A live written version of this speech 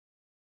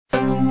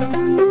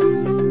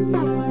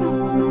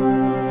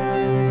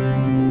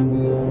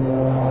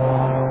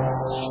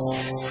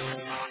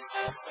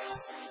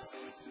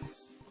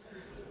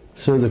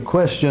So the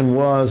question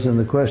was, and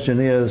the question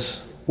is,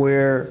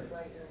 where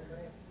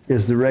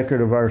is the record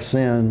of our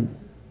sin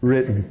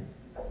written?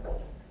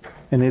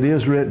 And it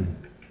is written.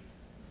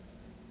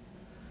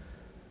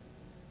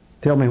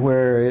 Tell me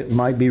where it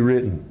might be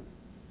written.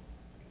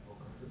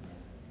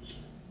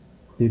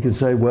 You can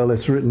say, well,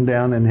 it's written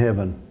down in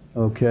heaven.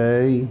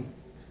 Okay.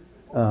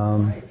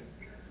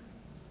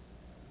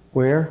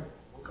 Where?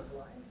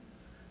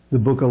 The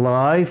Book of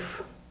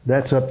Life.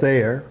 That's up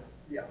there.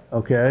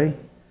 Okay.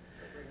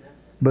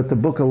 But the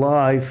Book of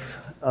Life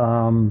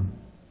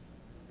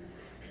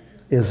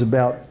is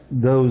about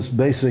those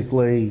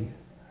basically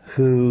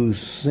whose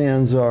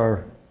sins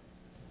are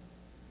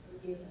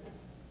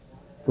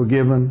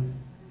forgiven.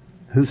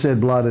 Who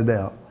said blotted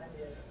out?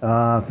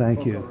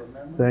 Thank you.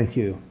 Thank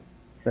you.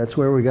 That's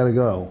where we got to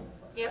go.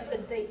 Yeah,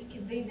 but they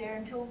can be there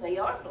until they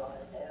are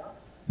blotted out.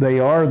 They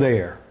are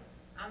there.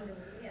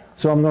 Yeah.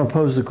 So I'm going to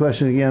pose the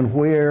question again.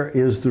 Where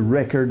is the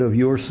record of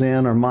your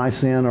sin or my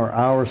sin or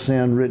our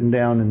sin written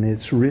down? And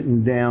it's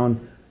written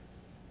down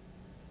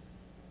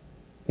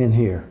in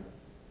here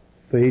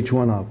for each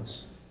one of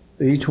us.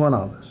 For each one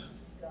of us.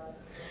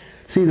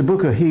 See, the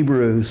book of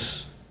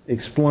Hebrews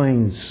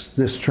explains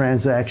this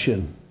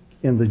transaction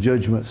in the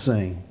judgment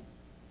scene.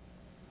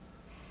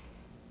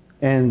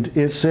 And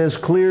it says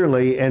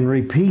clearly and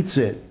repeats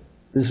it.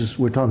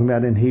 We're talking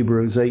about in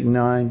Hebrews 8 and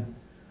 9.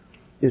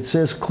 It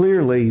says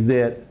clearly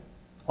that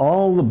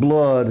all the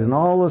blood and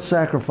all the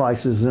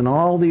sacrifices and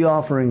all the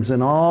offerings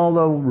and all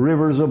the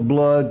rivers of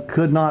blood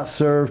could not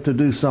serve to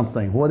do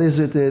something. What is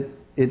it that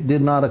it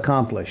did not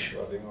accomplish?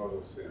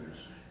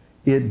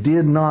 It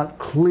did not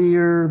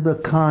clear the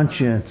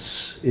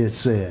conscience, it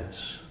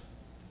says.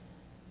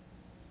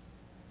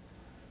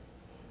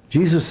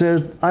 Jesus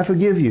said, I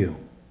forgive you.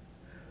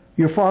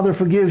 Your Father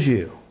forgives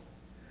you.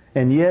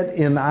 And yet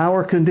in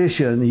our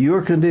condition,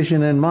 your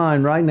condition and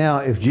mine right now,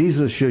 if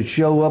Jesus should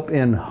show up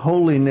in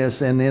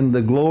holiness and in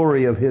the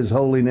glory of His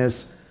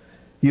holiness,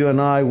 you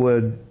and I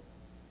would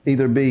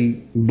either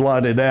be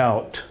blotted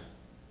out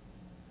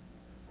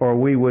or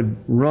we would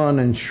run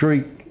and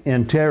shriek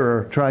in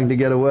terror trying to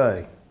get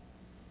away.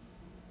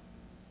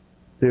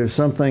 There's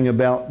something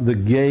about the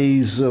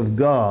gaze of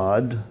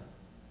God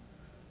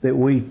that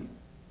we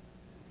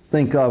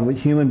think of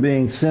human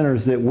beings,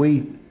 sinners, that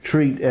we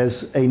treat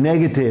as a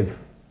negative.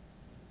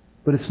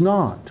 But it's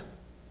not.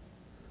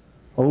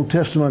 Old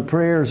Testament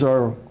prayers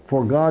are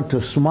for God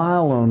to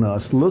smile on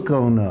us, look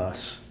on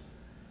us,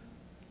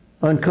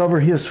 uncover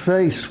His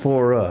face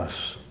for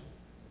us.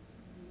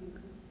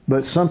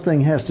 But something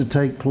has to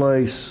take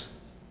place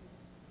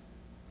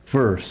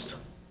first.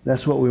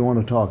 That's what we want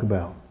to talk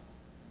about.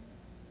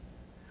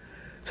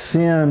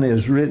 Sin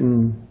is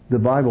written, the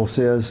Bible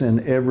says,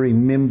 in every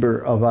member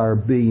of our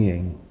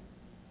being.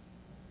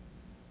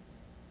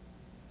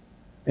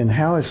 And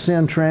how is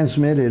sin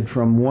transmitted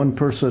from one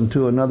person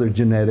to another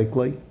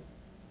genetically?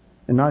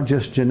 And not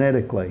just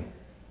genetically.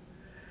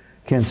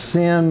 Can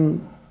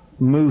sin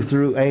move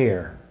through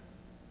air?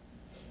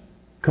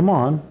 Come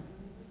on.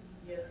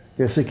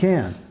 Yes, it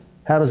can.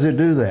 How does it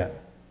do that?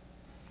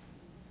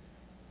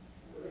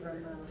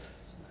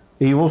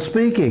 Evil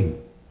speaking.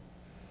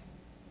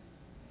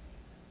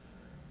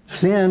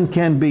 Sin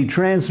can be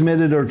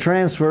transmitted or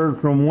transferred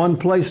from one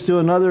place to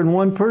another and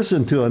one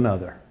person to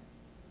another.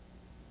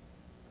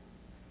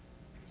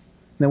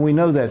 Now we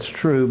know that's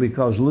true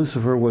because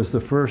Lucifer was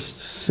the first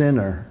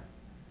sinner.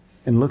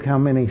 And look how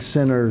many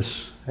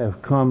sinners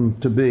have come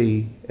to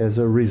be as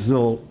a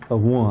result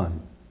of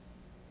one.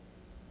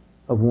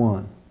 Of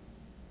one.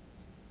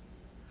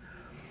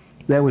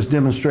 That was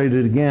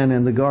demonstrated again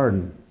in the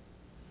garden.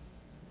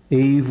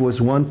 Eve was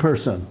one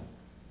person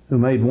who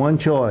made one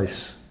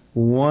choice,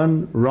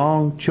 one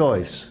wrong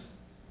choice.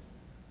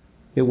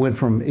 It went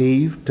from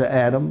Eve to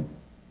Adam,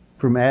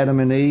 from Adam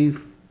and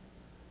Eve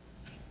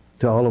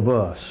to all of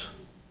us.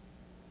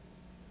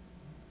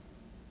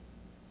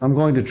 I'm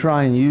going to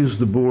try and use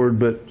the board,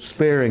 but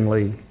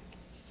sparingly,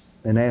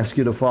 and ask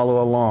you to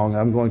follow along.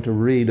 I'm going to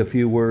read a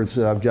few words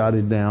that I've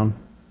jotted down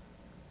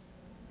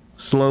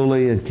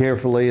slowly and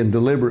carefully and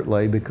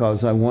deliberately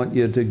because I want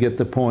you to get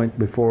the point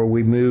before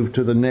we move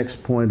to the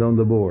next point on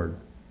the board.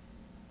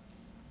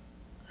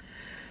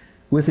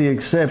 With the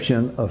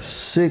exception of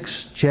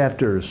 6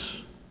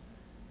 chapters,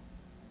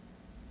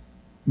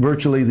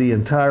 virtually the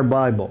entire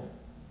Bible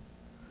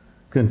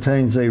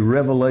contains a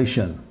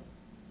revelation.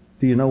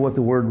 Do you know what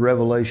the word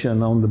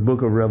revelation on the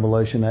book of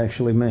Revelation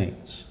actually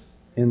means?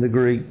 In the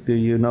Greek, do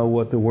you know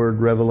what the word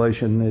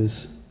revelation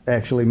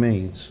actually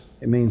means?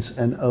 It means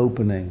an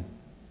opening,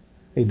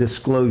 a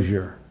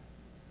disclosure.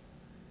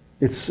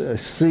 It's a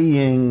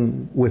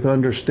seeing with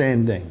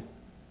understanding.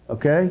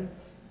 Okay?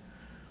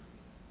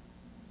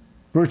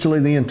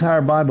 Virtually the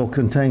entire Bible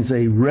contains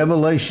a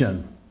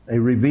revelation, a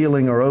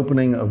revealing or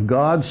opening of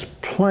God's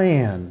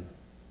plan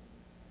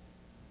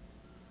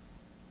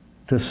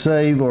to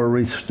save or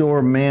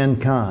restore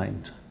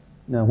mankind.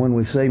 Now, when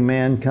we say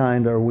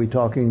mankind, are we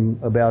talking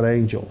about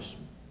angels?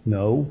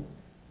 No.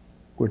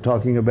 We're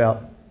talking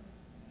about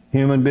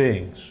human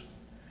beings.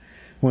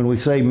 When we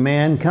say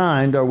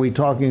mankind, are we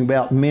talking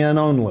about men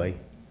only?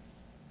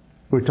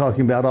 We're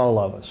talking about all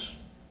of us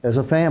as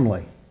a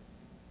family.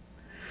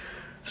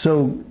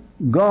 So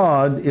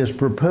God is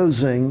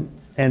proposing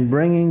and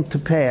bringing to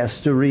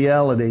pass to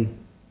reality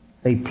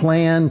a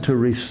plan to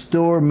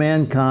restore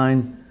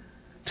mankind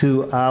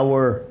to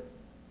our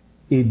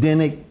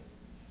Edenic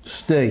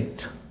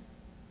state.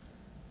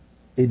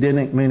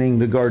 Edenic meaning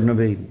the Garden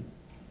of Eden.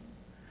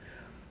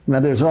 Now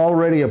there's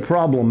already a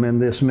problem in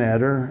this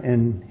matter,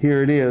 and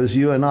here it is.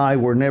 You and I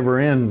were never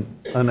in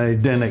an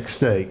Edenic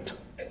state.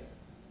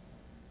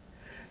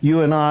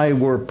 You and I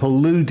were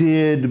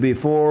polluted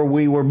before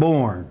we were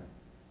born,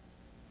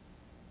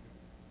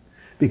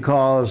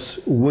 because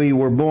we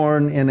were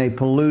born in a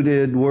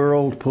polluted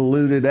world,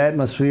 polluted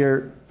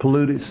atmosphere,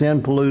 polluted,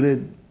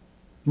 sin-polluted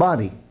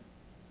body.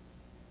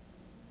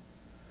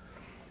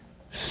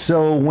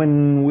 So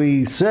when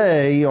we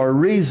say or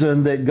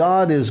reason that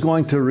God is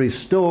going to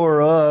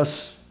restore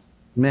us,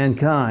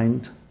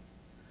 mankind,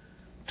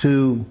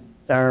 to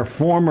our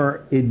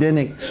former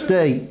Edenic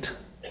state,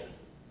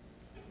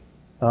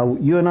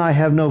 you and I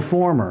have no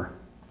former.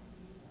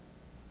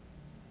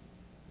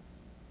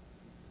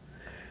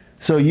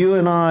 So you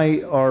and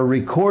I are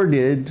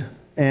recorded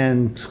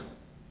and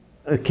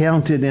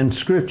accounted in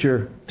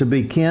Scripture to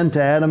be kin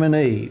to Adam and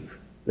Eve.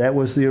 That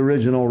was the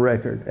original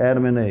record,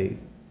 Adam and Eve.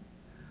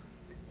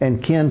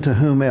 And kin to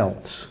whom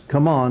else?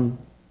 Come on.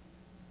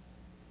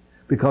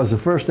 Because the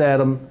first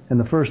Adam and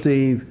the first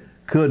Eve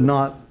could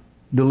not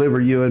deliver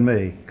you and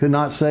me, could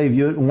not save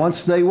you.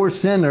 Once they were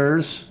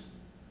sinners,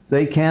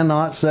 they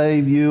cannot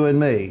save you and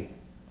me.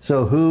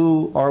 So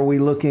who are we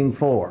looking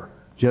for?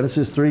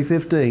 Genesis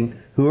 3:15.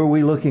 Who are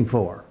we looking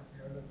for?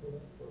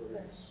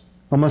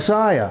 A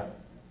Messiah,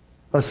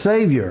 a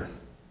Savior,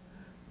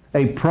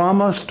 a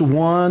promised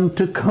one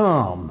to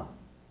come.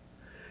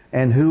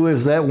 And who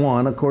is that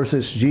one? Of course,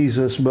 it's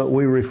Jesus, but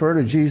we refer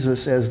to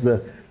Jesus as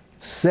the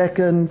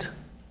second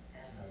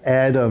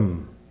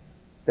Adam.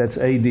 That's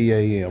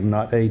A-D-A-M,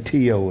 not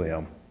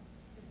A-T-O-M.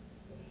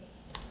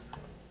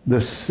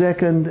 The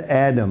second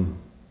Adam.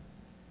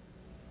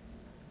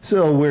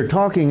 So we're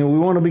talking, and we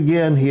want to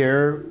begin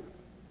here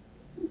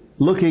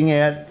looking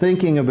at,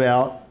 thinking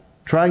about,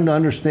 trying to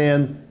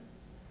understand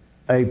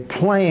a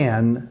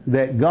plan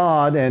that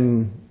God,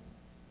 and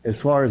as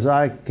far as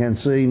I can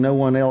see, no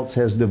one else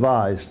has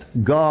devised.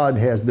 God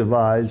has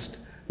devised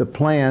the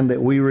plan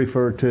that we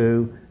refer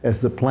to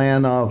as the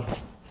plan of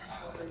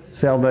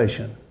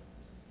salvation.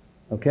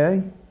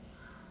 Okay?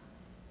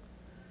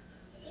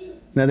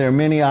 Now there are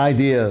many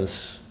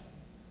ideas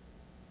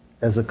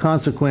as a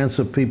consequence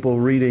of people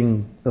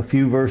reading a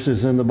few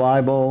verses in the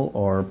Bible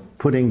or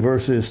putting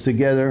verses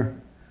together.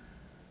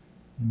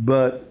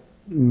 But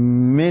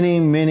many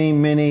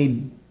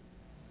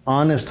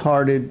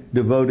honest-hearted,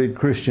 devoted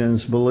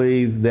Christians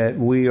believe that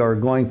we are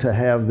going to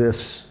have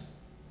this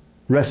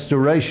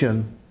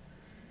restoration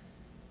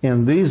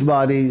in these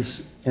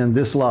bodies in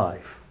this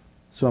life.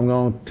 So I'm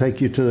going to take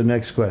you to the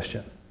next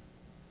question.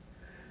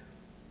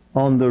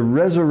 On the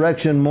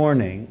resurrection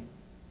morning,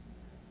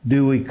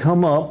 do we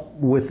come up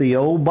with the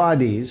old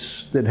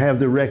bodies that have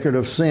the record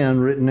of sin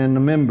written in the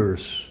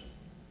members?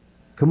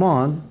 Come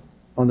on.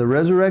 On the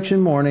resurrection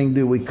morning,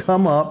 do we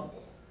come up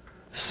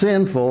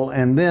sinful,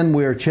 and then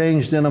we are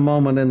changed in a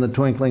moment, in the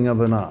twinkling of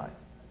an eye?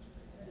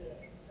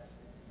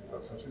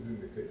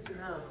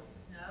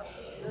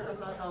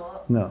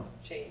 No.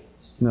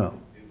 No.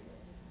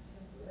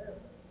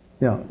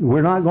 Yeah,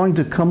 we're not going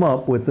to come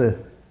up with the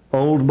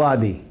old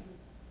body.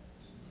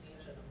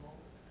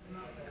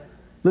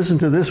 Listen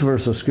to this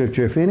verse of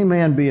Scripture. If any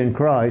man be in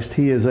Christ,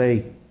 he is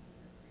a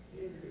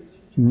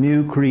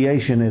new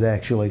creation, it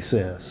actually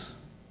says.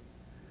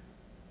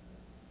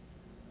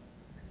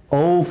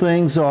 Old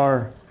things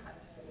are,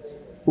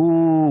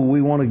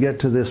 we want to get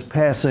to this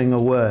passing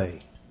away.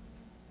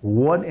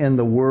 What in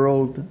the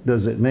world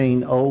does it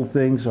mean old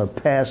things are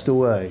passed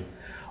away?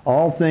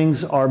 All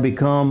things are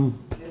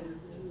become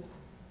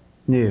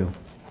new.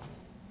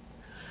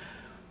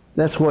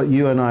 That's what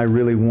you and I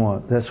really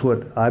want. That's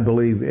what I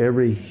believe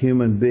every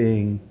human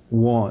being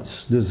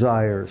wants,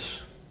 desires,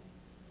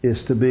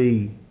 is to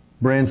be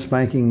brand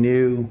spanking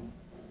new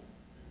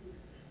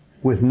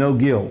with no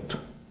guilt.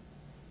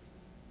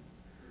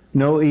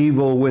 No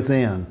evil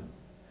within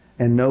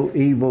and no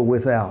evil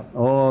without.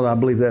 Oh, I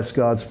believe that's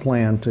God's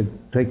plan, to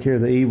take care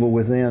of the evil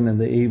within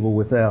and the evil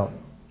without.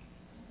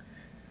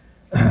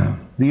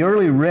 The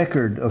early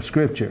record of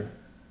Scripture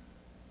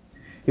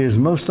is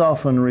most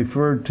often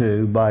referred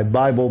to by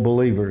Bible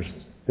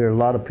believers. There are a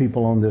lot of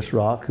people on this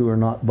rock who are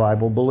not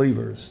Bible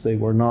believers. They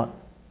were not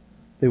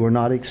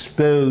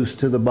exposed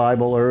to the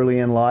Bible early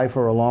in life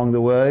or along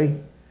the way.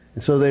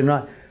 And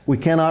so we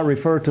cannot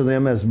refer to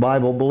them as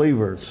Bible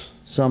believers.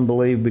 Some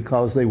believe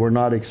because they were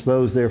not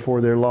exposed,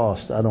 therefore they're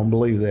lost. I don't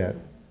believe that.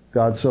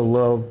 God so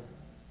loved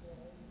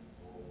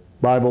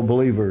Bible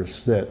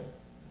believers that.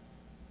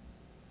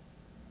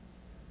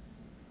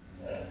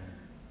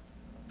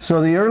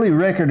 So the early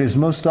record is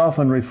most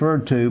often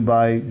referred to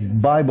by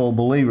Bible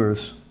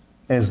believers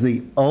as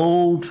the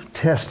Old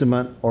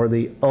Testament or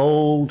the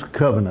Old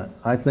Covenant.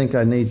 I think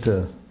I need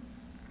to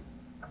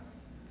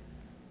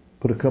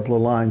put a couple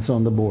of lines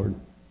on the board.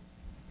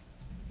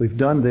 We've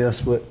done this,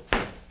 but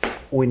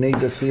we need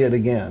to see it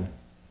again.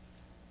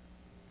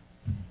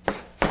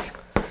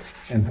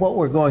 And what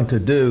we're going to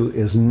do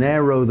is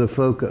narrow the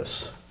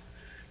focus.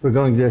 We're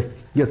going to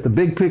get the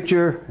big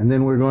picture, and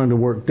then we're going to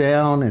work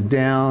down and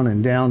down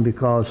and down,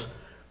 because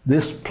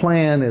this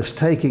plan is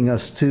taking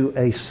us to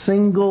a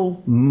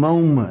single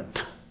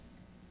moment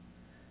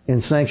in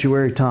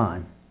sanctuary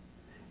time,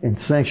 in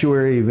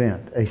sanctuary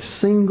event. A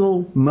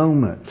single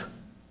moment.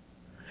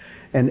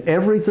 And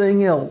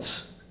everything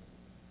else,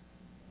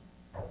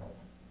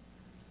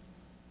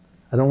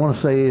 I don't want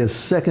to say is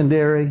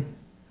secondary.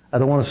 I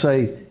don't want to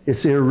say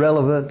it's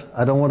irrelevant.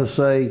 I don't want to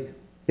say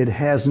it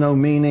has no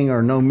meaning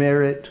or no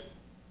merit.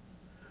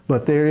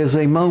 But there is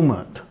a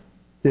moment.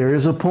 There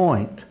is a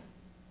point.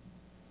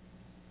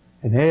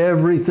 And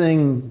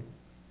everything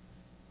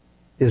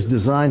is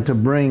designed to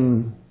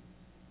bring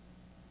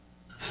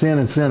sin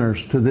and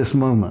sinners to this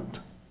moment.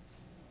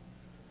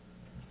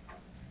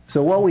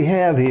 So what we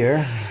have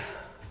here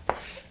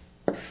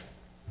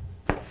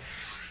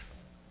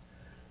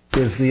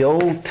is the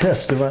Old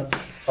Testament,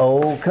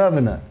 Old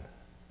Covenant.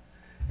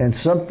 And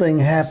something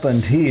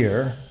happened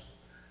here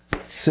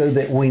so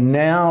that we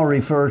now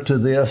refer to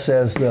this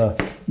as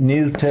the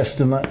New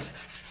Testament,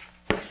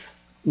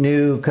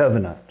 New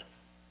Covenant.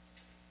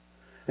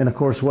 And of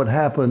course what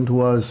happened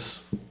was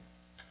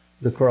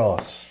the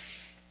cross.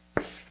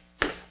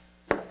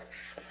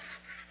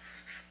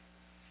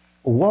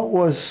 What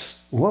was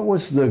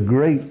the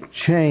great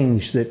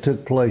change that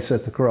took place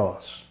at the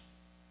cross?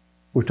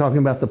 We're talking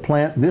about the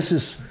plan. This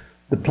is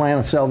the plan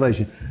of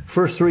salvation.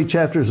 First 3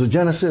 chapters of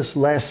Genesis,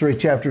 last 3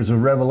 chapters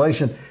of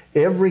Revelation.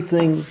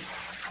 Everything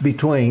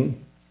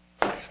between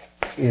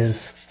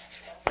is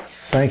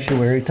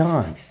sanctuary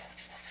time.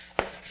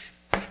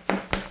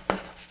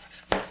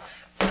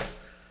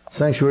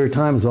 Sanctuary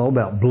time is all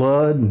about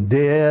blood and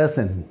death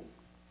and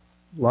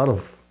a lot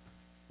of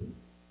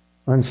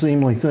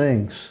unseemly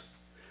things.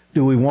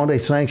 Do we want a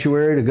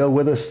sanctuary to go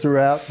with us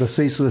throughout the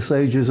ceaseless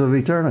ages of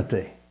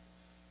eternity?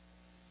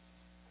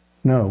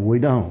 No, we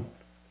don't.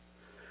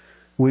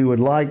 We would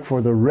like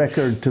for the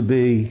record to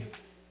be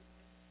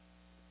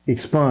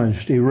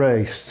expunged,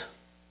 erased,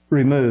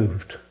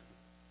 removed.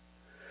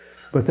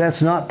 But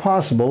that's not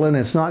possible, and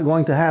it's not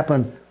going to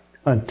happen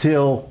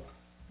until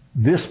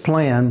this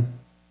plan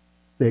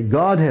that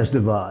God has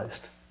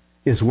devised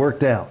is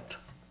worked out,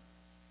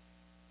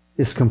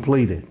 is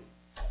completed.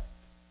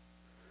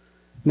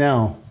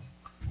 Now,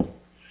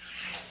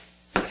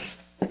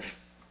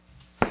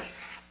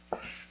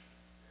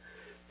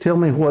 tell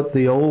me what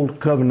the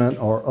Old Covenant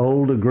or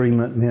Old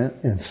Agreement meant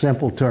in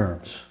simple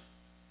terms.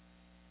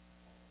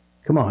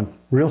 Come on,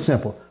 real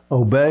simple.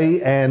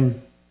 Obey and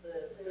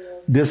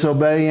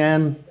disobey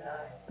and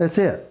that's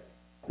it.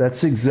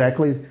 That's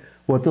exactly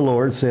what the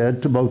Lord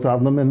said to both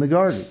of them in the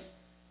garden.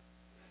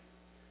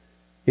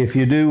 If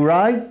you do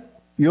right,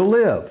 you'll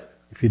live.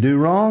 If you do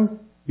wrong,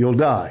 you'll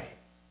die.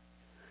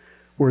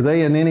 Were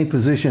they in any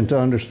position to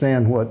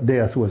understand what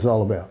death was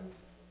all about?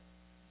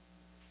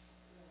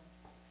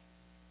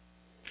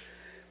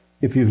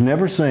 If you've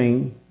never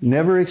seen,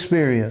 never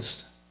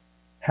experienced,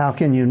 how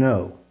can you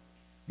know?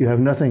 You have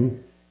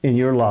nothing in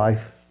your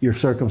life, your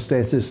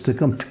circumstances to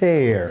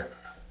compare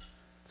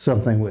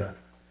something with.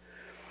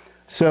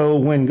 So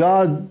when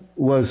God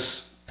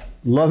was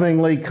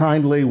lovingly,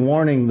 kindly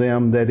warning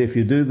them that if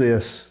you do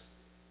this,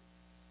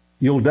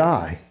 you'll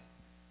die,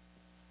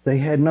 they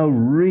had no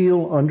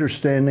real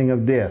understanding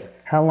of death.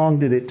 How long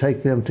did it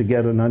take them to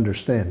get an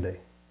understanding?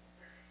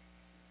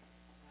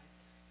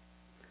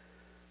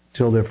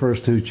 Till their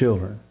first 2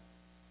 children.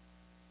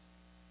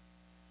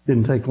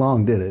 Didn't take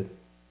long, did it?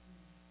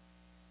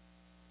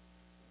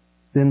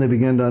 Then they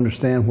began to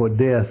understand what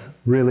death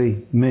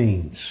really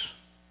means.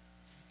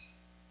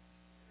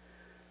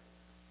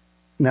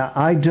 Now,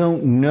 I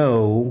don't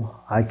know,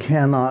 I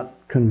cannot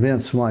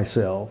convince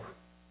myself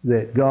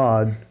that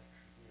God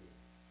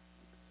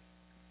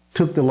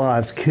took the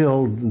lives,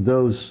 killed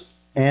those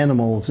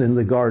animals in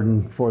the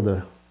garden for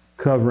the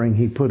covering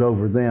He put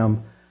over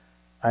them.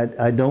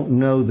 I don't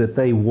know that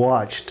they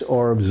watched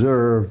or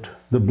observed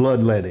the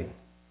bloodletting.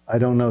 I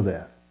don't know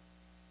that.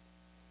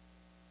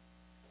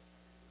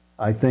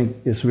 I think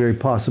it's very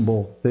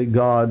possible that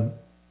God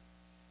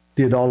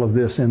did all of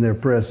this in their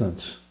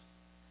presence.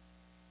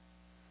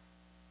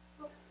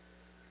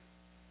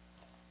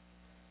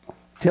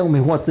 Tell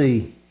me what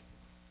the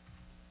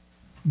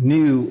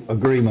new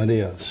agreement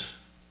is.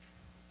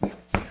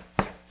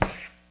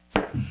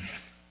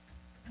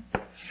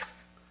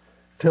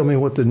 Tell me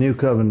what the new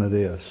covenant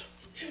is.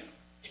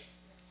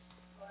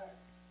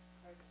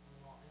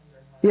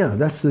 Yeah,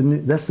 that's the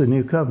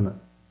new covenant.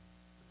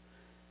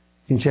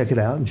 You can check it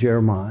out in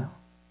Jeremiah.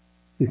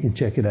 You can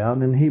check it out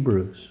in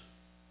Hebrews.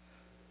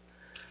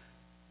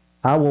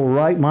 I will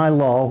write my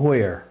law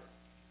where?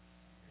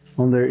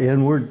 On their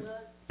inward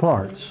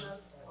parts.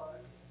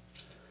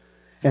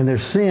 And their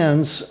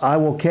sins I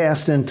will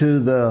cast into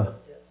the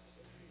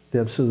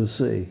depths of the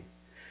sea,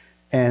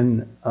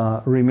 and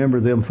remember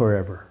them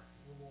forever.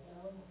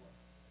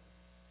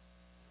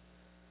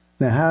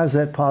 Now, how is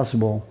that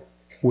possible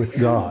with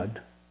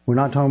God? We're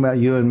not talking about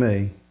you and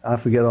me. I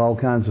forget all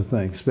kinds of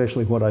things,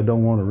 especially what I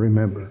don't want to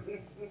remember.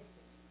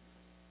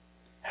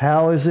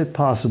 How is it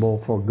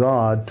possible for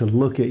God to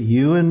look at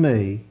you and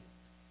me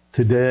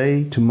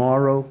today,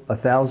 tomorrow,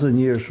 1,000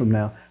 years from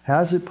now?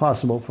 How is it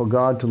possible for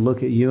God to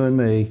look at you and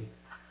me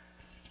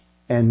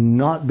and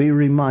not be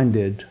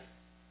reminded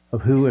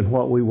of who and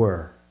what we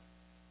were?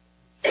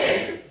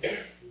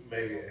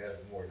 Maybe it has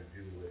more to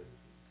do with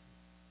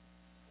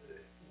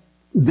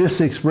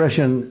this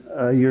expression,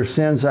 your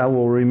sins I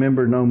will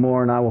remember no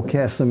more, and I will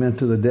cast them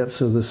into the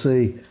depths of the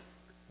sea.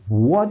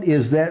 What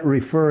is that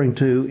referring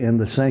to in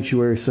the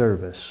sanctuary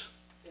service?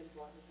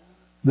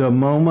 The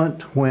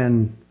moment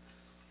when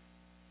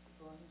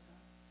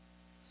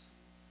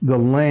the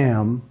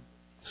Lamb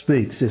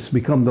speaks. It's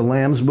become the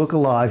Lamb's book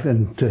of life,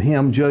 and to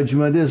him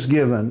judgment is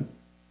given.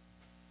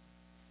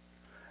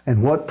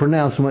 And what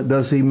pronouncement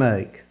does he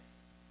make?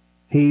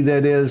 He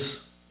that is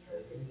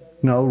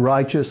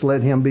righteous,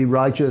 let him be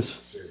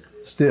righteous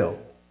still.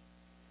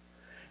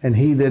 And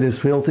he that is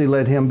filthy,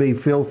 let him be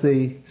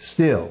filthy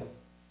still.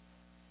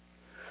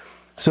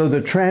 So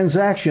the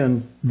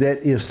transaction that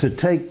is to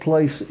take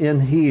place in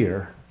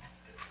here,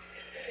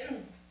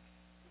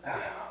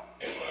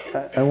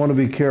 I want to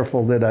be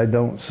careful that I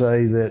don't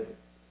say that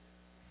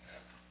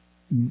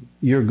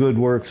your good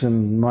works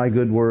and my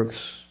good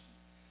works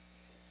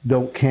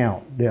don't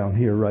count down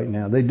here right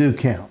now. They do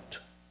count.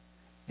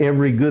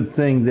 Every good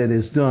thing that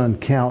is done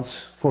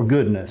counts for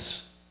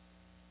goodness.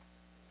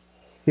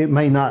 It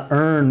may not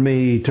earn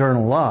me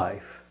eternal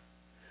life,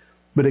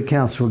 but it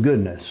counts for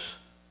goodness.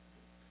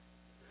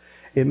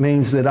 It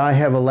means that I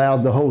have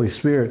allowed the Holy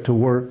Spirit to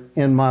work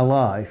in my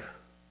life.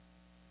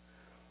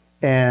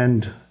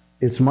 And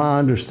it's my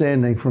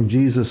understanding from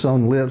Jesus'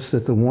 own lips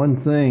that the one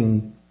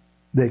thing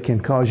that can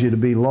cause you to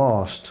be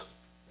lost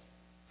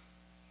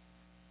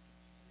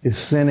is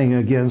sinning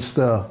against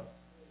the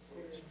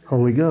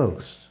Holy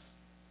Ghost.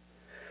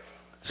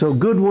 So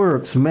good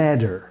works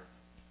matter.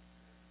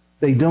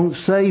 They don't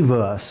save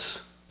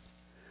us,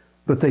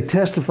 but they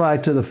testify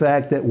to the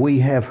fact that we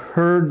have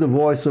heard the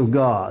voice of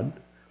God.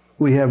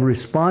 We have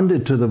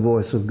responded to the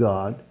voice of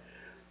God,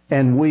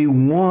 and we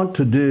want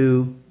to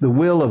do the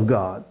will of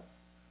God,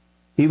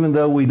 even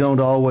though we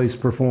don't always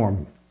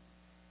perform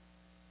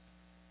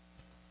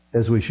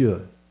as we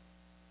should.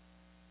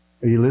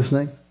 Are you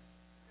listening?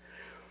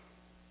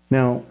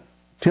 Now,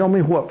 tell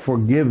me what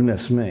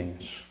forgiveness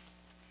means.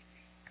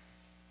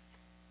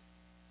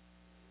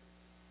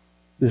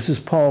 This is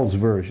Paul's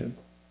version.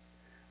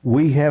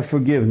 We have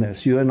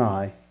forgiveness, you and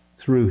I,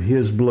 through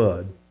his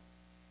blood.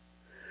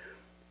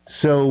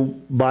 So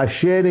by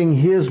shedding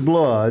his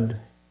blood,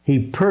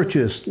 he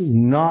purchased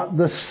not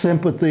the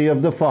sympathy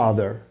of the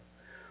Father,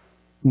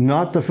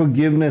 not the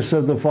forgiveness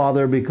of the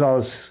Father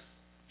because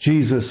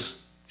Jesus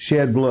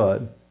shed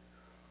blood,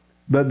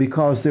 but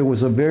because there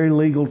was a very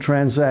legal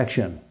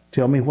transaction.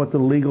 Tell me what the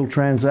legal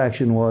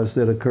transaction was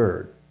that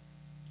occurred.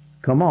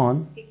 Come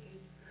on.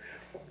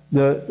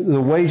 The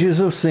wages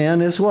of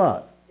sin is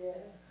what?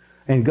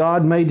 And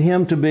God made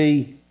him to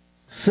be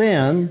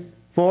sin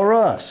for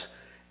us.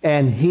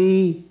 And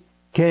he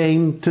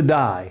came to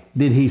die.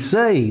 Did he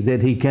say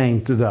that he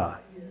came to die?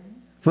 Yes.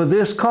 For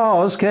this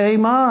cause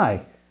came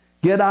I.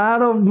 Get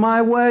out of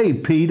my way,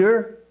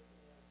 Peter.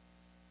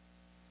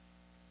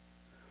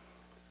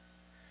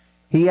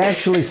 He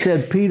actually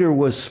said Peter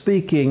was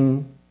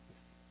speaking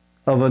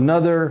of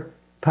another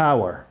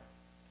power.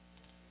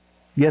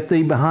 Get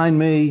thee behind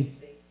me.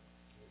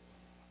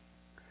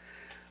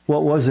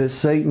 What was it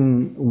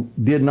Satan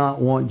did not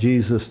want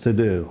Jesus to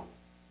do?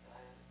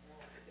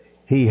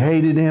 He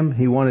hated him.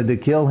 He wanted to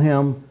kill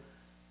him.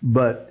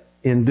 But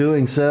in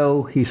doing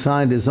so, he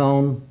signed his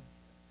own.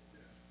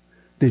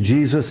 Did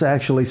Jesus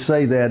actually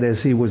say that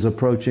as he was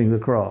approaching the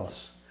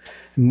cross?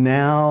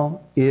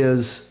 Now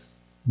is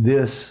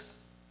this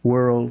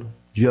world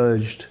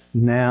judged.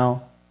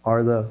 Now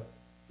are the...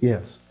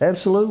 Yes,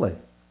 absolutely.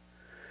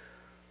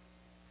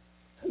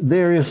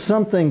 There is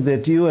something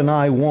that you and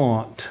I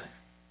want,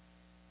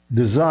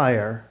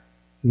 desire,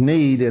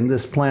 need in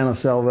this plan of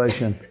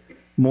salvation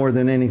more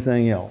than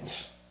anything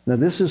else. Now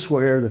this is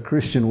where the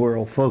Christian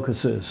world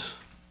focuses,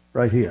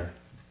 right here.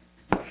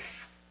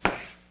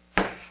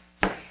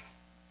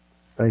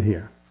 Right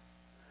here.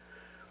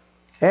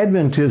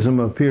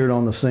 Adventism appeared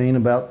on the scene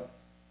about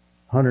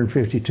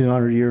 150,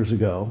 200 years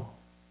ago,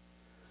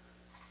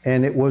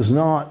 and it was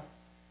not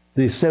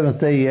the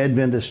Seventh-day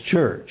Adventist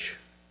Church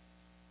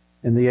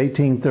in the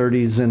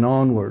 1830s and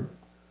onward.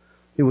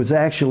 It was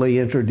actually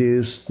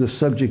introduced, the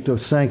subject of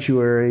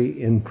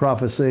sanctuary in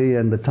prophecy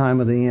and the time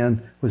of the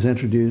end was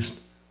introduced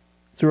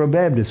through a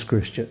Baptist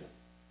Christian,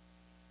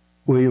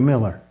 William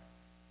Miller.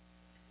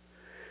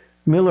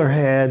 Miller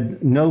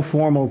had no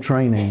formal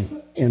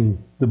training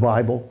in the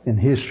Bible, in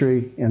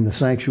history, in the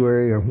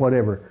sanctuary or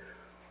whatever,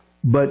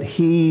 but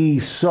he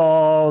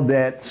saw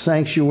that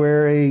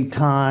sanctuary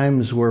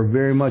times were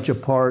very much a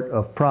part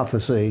of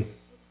prophecy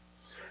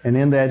And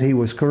in that he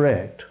was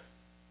correct.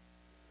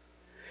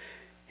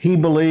 He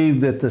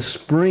believed that the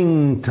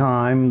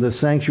springtime, the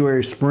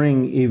sanctuary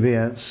spring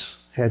events,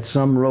 had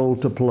some role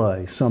to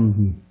play,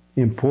 some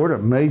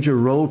important, major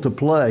role to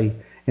play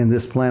in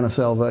this plan of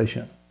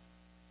salvation.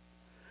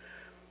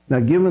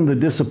 Now, given the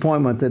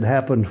disappointment that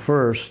happened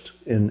first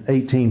in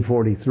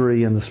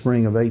 1843, in the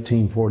spring of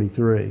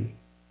 1843,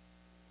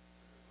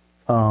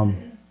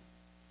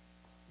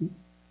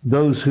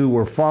 those who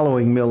were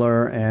following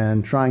Miller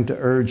and trying to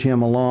urge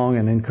him along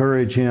and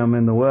encourage him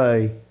in the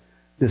way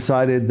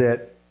decided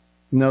that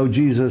no,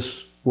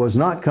 Jesus was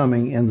not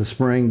coming in the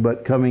spring,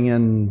 but coming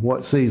in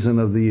what season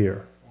of the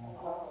year?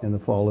 In the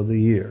fall of the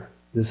year.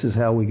 This is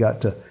how we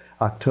got to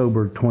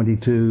October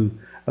 22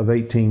 of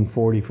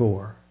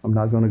 1844. I'm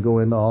not going to go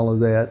into all of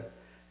that,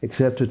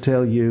 except to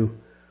tell you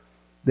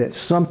that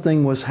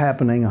something was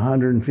happening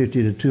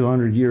 150 to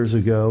 200 years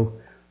ago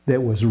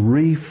that was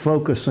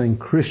refocusing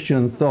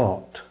Christian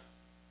thought.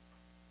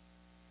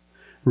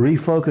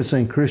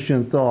 Refocusing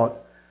Christian thought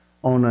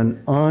on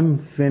an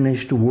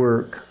unfinished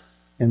work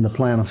in the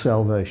plan of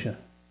salvation.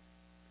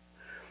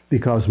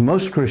 Because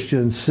most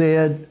Christians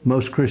said,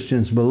 most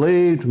Christians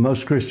believed,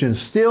 most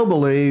Christians still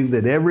believe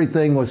that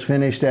everything was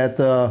finished at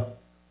the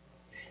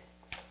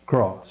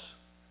cross.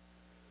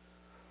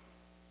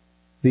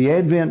 The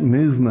Advent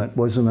movement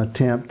was an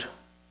attempt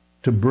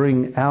to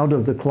bring out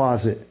of the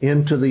closet,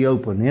 into the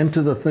open,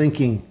 into the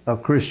thinking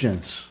of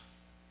Christians,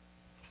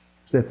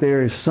 that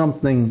there is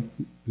something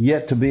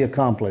yet to be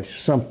accomplished,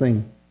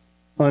 something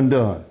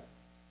undone.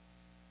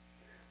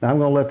 Now I'm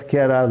going to let the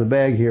cat out of the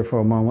bag here for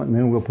a moment, and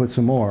then we'll put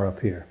some more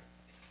up here.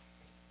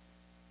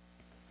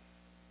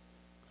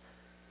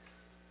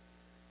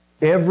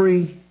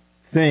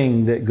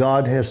 Everything that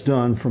God has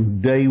done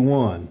from day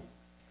one,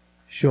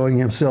 showing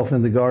himself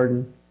in the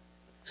garden,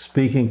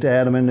 speaking to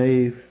Adam and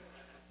Eve,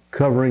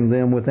 covering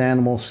them with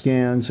animal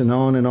skins, and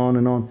on and on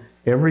and on.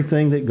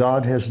 Everything that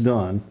God has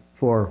done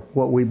for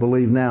what we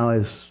believe now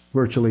is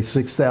virtually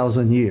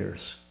 6,000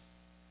 years,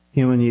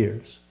 human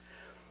years.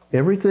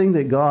 Everything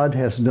that God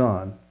has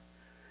done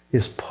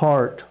is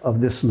part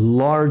of this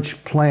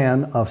large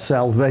plan of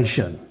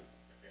salvation.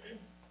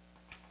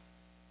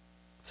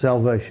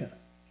 Salvation.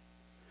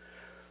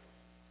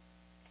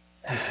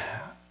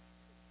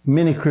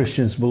 Many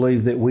Christians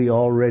believe that we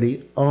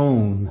already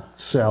own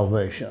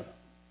salvation.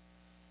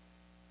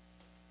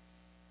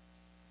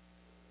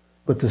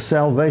 But the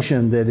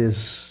salvation that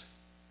is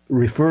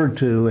referred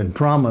to and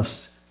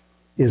promised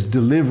is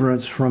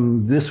deliverance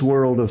from this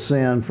world of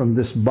sin, from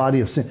this body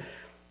of sin.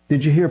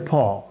 Did you hear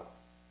Paul?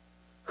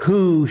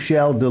 Who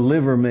shall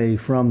deliver me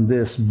from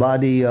this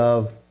body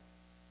of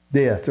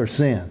death or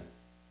sin?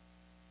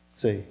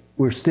 See,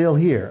 we're still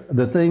here.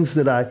 The things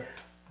that I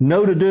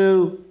know to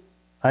do,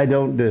 I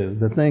don't do.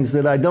 The things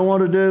that I don't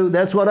want to do,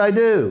 that's what I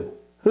do.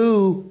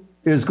 Who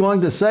is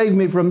going to save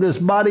me from this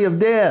body of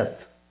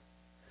death?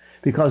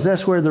 Because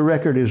that's where the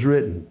record is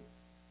written.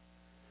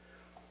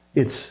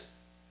 It's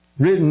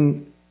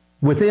written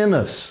within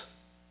us.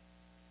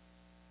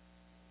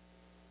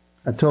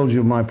 I told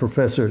you my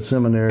professor at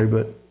seminary,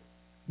 but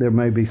there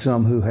may be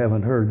some who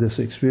haven't heard this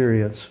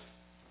experience.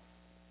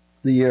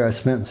 The year I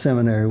spent in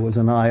seminary was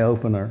an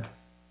eye-opener.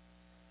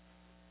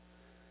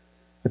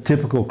 A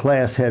typical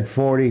class had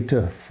 40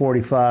 to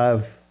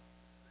 45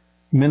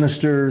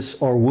 ministers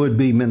or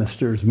would-be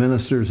ministers,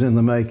 ministers in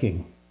the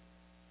making.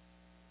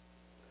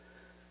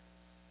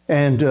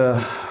 And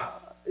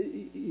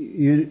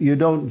you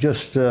don't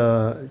just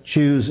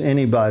choose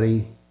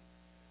anybody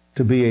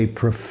to be a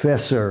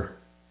professor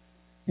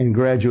in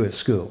graduate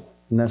school.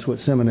 And that's what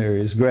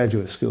seminary is,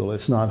 graduate school.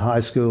 It's not high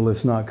school,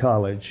 it's not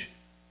college.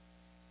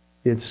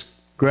 It's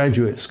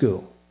graduate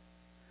school.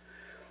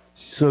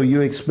 So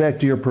you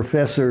expect your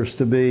professors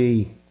to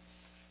be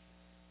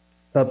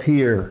up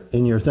here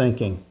in your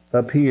thinking,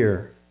 up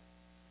here.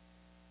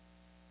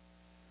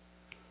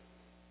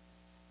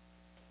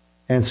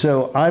 And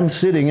so I'm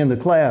sitting in the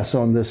class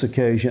on this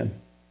occasion,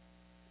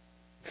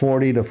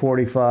 40 to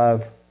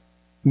 45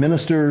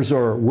 ministers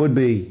or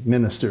would-be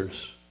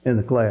ministers in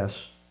the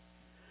class.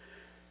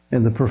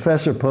 And the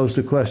professor posed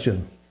a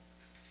question.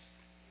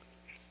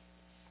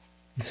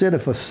 He said,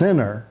 if a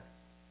sinner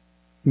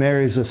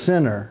marries a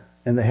sinner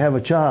and they have a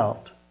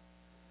child,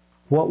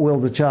 what will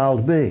the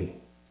child be?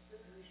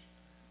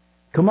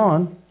 Come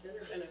on.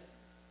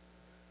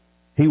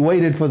 He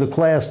waited for the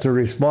class to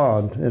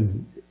respond,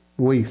 and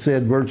we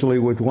said virtually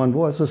with one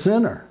voice, a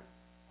sinner.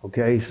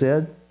 Okay, he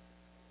said,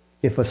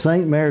 if a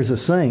saint marries a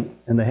saint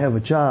and they have a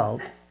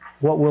child,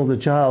 what will the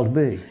child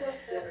be?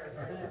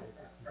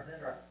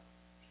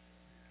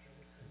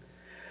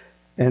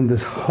 And the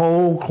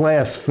whole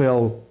class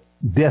fell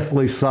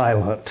deathly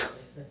silent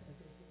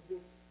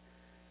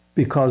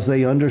because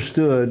they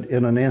understood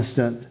in an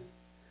instant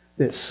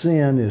that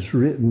sin is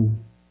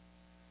written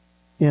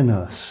in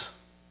us.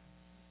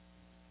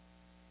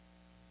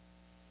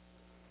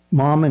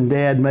 Mom and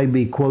dad may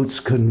be, quotes,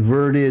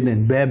 converted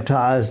and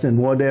baptized and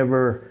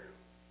whatever.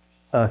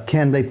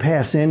 Can they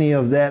pass any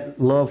of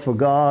that love for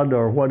God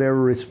or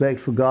whatever respect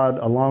for God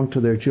along to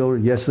their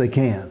children? Yes, they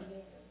can.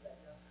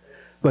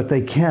 but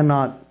they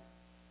cannot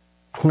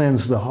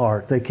cleanse the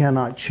heart. They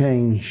cannot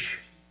change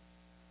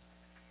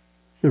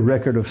the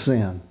record of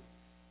sin.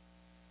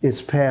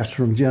 It's passed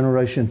from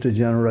generation to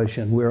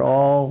generation. We're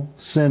all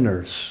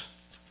sinners.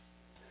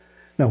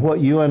 Now, what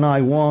you and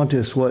I want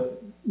is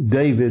what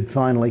David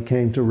finally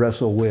came to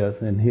wrestle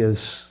with in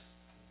his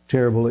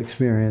terrible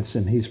experience,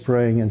 and he's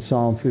praying in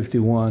Psalm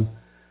 51,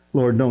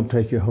 Lord, don't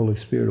take your Holy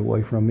Spirit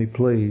away from me,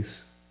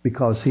 please,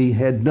 because he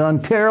had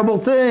done terrible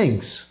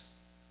things.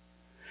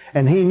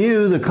 And he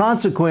knew the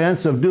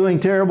consequence of doing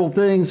terrible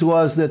things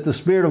was that the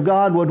Spirit of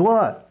God would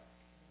what?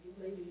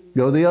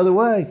 Go the other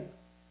way.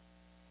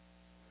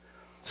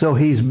 So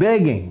he's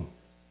begging.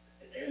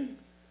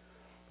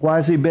 Why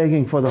is he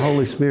begging for the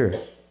Holy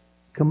Spirit?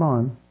 Come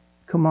on.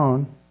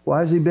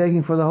 Why is he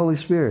begging for the Holy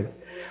Spirit?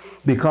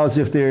 Because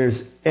if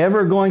there's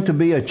ever going to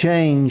be a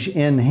change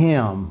in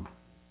him,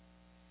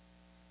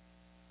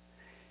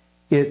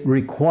 it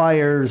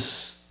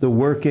requires the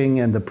working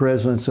and the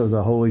presence of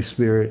the Holy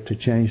Spirit to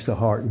change the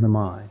heart and the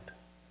mind.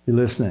 You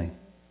listening?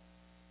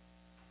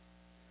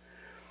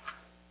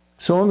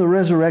 So on the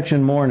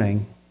resurrection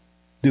morning,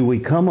 do we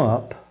come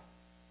up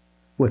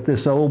with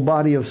this old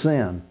body of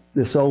sin,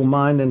 this old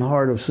mind and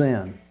heart of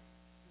sin?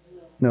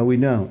 No, we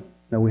don't.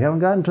 No, we haven't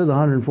gotten to the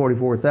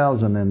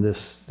 144,000 in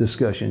this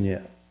discussion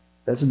yet.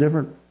 That's a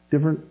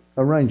different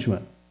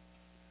arrangement.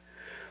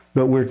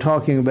 But we're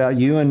talking about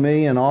you and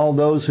me and all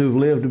those who've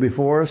lived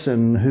before us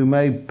and who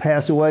may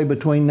pass away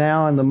between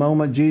now and the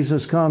moment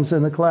Jesus comes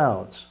in the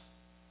clouds.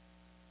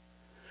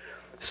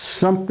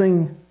 Some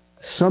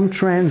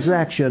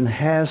transaction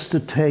has to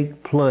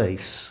take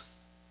place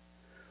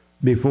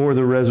before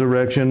the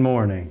resurrection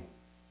morning.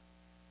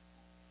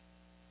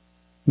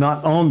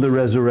 Not on the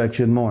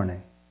resurrection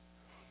morning.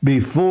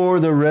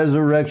 Before the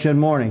resurrection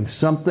morning,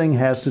 something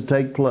has to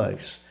take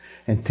place.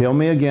 And tell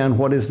me again,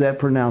 what is that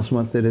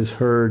pronouncement that is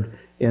heard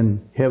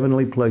in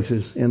heavenly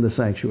places in the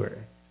sanctuary?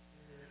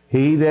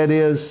 He that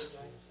is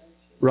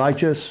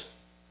righteous.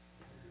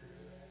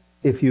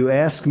 If you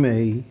ask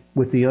me,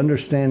 with the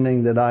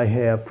understanding that I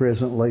have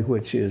presently,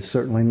 which is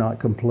certainly not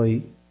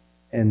complete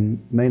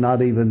and may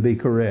not even be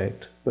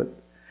correct, but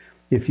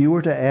if you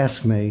were to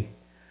ask me,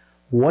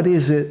 what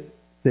is it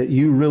that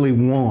you really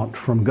want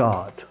from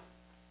God?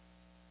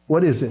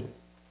 What is it?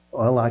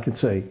 Well, I could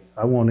say,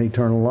 I want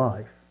eternal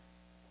life.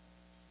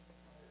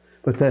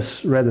 But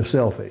that's rather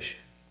selfish.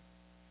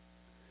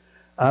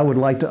 I would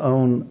like to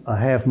own a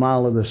half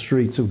mile of the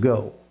streets of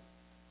gold.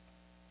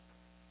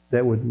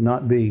 That would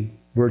not be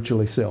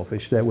virtually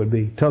selfish. That would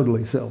be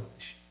totally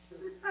selfish.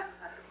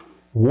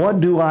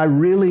 What do I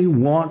really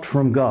want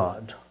from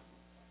God?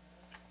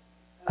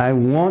 I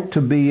want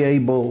to be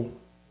able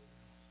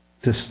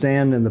to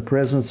stand in the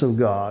presence of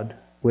God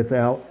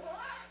without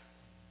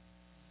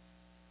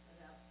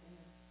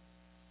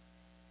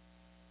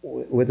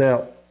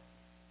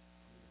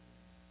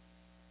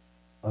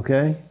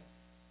okay?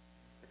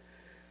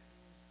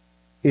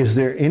 Is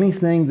there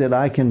anything that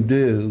I can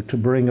do to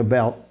bring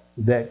about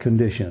that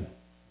condition?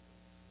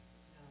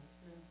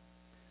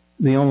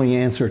 The only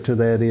answer to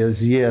that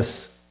is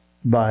yes,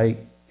 by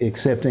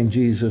accepting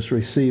Jesus,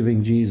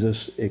 receiving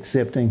Jesus,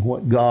 accepting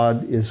what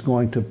God is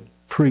going to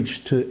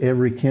preach to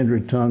every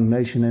kindred, tongue,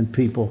 nation, and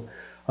people.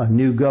 A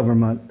new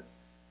government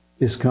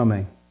is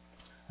coming.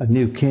 A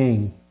new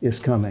king is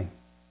coming.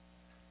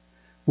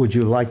 Would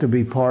you like to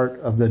be part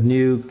of the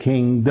new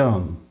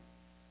kingdom?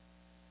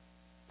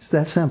 It's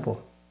that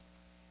simple.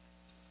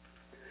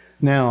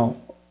 Now,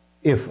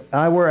 if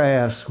I were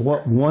asked,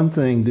 what one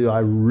thing do I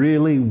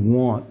really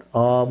want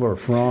of or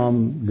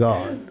from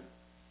God?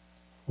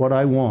 What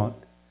I want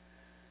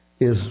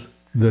is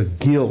the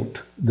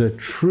guilt, the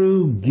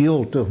true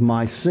guilt of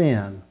my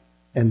sin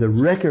and the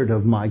record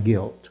of my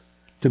guilt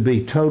to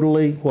be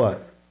totally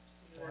what?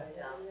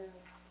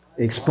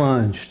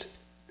 Expunged.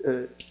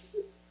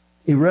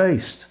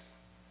 Erased.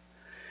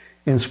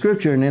 In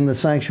Scripture and in the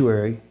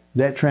sanctuary,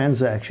 that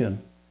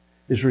transaction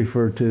is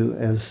referred to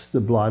as the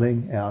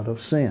blotting out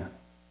of sin.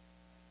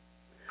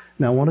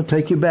 Now I want to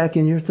take you back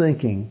in your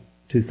thinking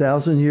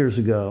 2,000 years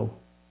ago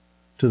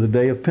to the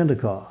day of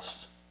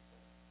Pentecost.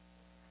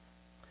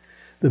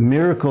 The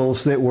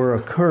miracles that were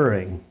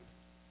occurring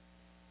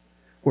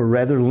were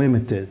rather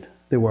limited.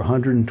 There were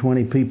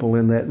 120 people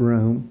in that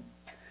room,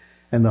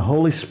 and the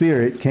Holy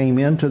Spirit came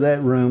into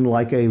that room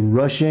like a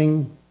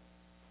rushing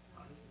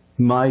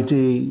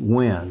mighty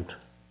wind.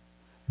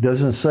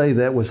 Doesn't say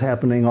that was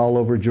happening all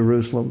over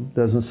Jerusalem.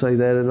 Doesn't say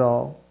that at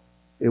all.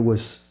 It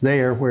was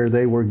there where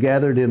they were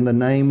gathered in the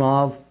name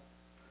of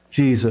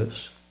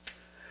Jesus.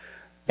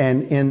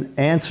 And in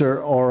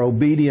answer or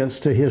obedience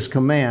to His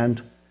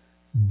command,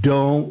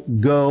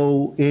 don't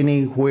go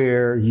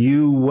anywhere.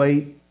 You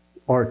wait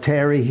or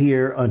tarry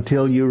here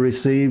until you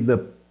receive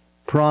the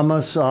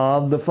promise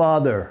of the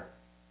Father.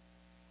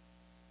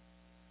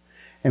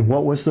 And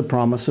what was the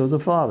promise of the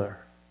Father?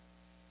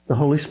 The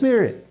Holy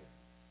Spirit.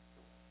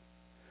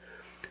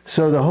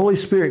 So the Holy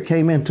Spirit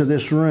came into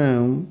this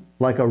room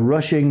like a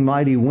rushing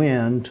mighty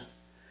wind,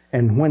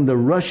 and when the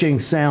rushing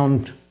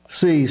sound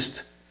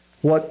ceased,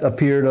 what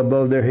appeared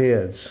above their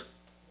heads?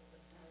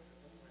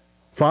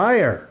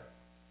 Fire.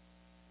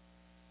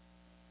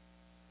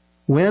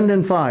 Wind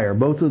and fire,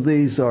 both of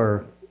these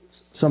are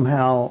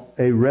somehow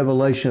a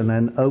revelation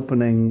and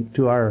opening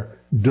to our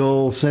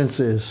dull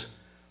senses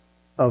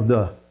of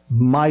the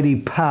mighty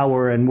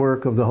power and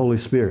work of the Holy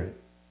Spirit.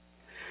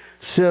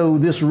 So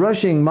this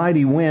rushing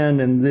mighty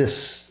wind and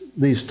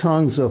these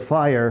tongues of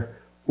fire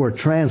were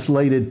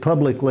translated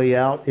publicly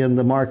out in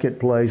the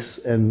marketplace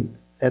and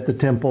at the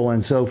temple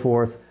and so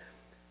forth.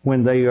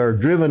 When they are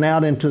driven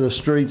out into the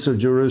streets of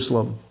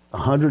Jerusalem,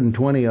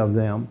 120 of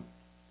them,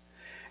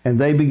 and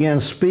they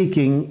began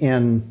speaking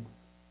in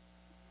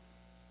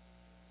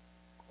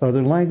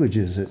other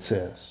languages, it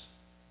says.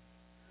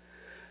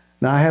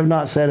 Now, I have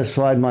not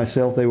satisfied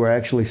myself they were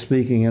actually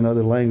speaking in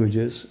other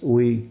languages.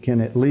 We can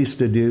at least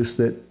deduce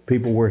that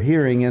people were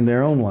hearing in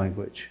their own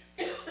language.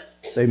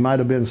 They might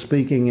have been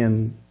speaking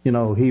in,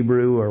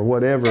 Hebrew or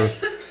whatever,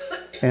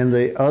 and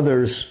the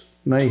others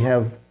may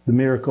have, the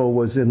miracle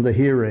was in the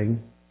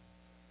hearing.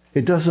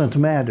 It doesn't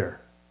matter.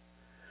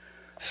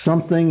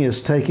 Something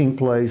is taking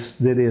place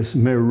that is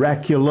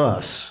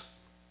miraculous.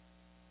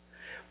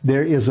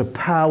 There is a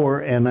power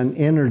and an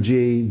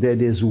energy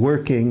that is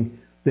working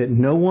that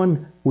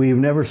we've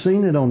never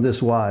seen it on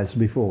this wise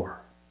before.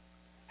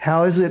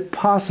 How is it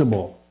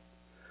possible?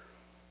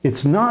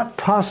 It's not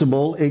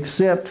possible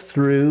except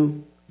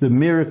through the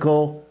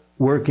miracle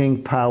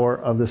working power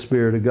of the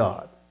Spirit of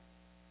God.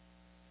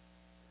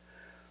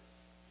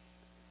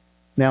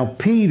 Now,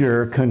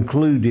 Peter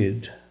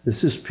concluded,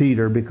 this is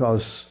Peter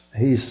because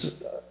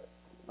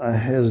I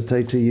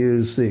hesitate to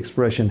use the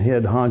expression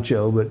head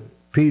honcho, but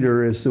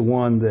Peter is the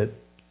one that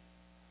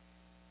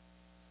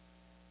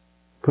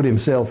put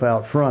himself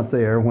out front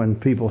there when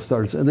people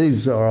started saying,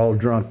 these are all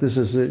drunk.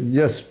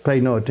 Just pay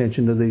no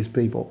attention to these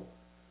people.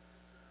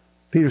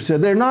 Peter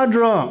said, they're not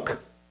drunk.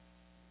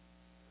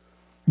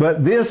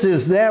 But this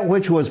is that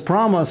which was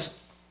promised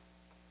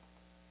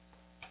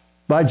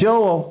by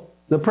Joel,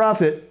 the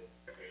prophet.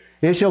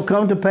 It shall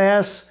come to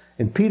pass.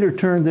 And Peter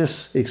turned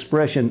this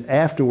expression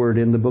afterward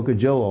in the book of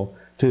Joel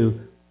to,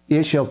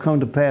 it shall come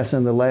to pass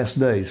in the last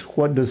days.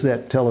 What does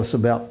that tell us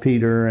about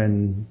Peter,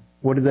 and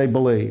what did they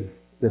believe?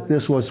 That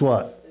this was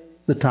what?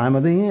 The time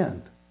of the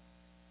end.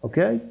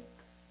 Okay?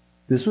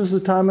 This was the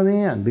time of the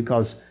end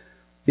because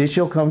it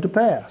shall come to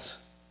pass.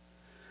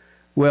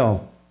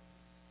 Well,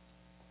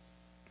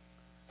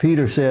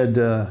 Peter said,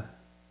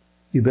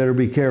 you better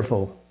be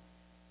careful.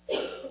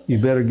 You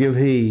better give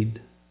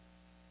heed.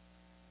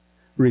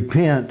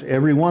 Repent,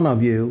 every one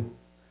of you,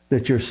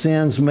 that your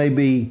sins may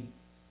be...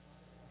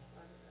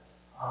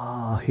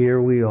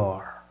 here we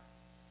are.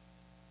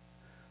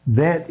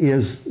 That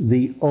is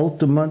the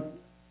ultimate,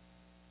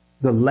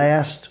 the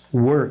last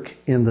work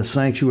in the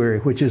sanctuary,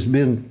 which has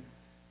been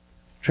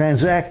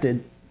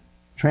transacting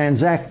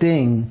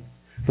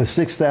for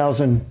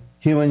 6,000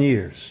 human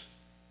years.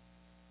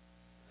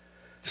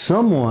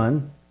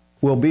 Someone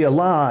will be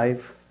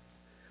alive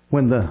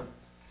when the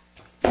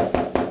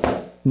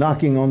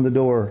knocking on the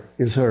door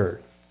is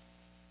heard.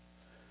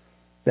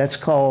 That's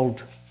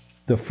called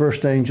the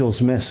first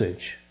angel's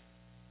message.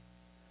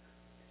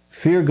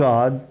 Fear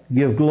God,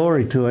 give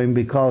glory to Him,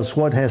 because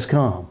what has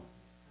come?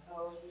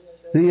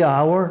 The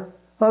hour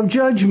of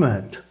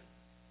judgment.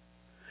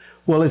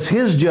 Well, it's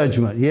His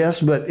judgment,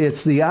 yes, but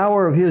it's the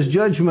hour of His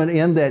judgment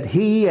in that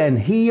He and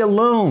He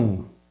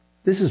alone,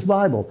 this is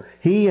Bible,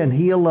 He and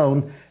He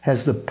alone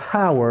has the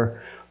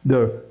power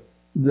to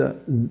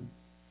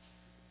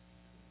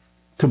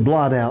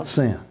blot out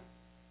sin.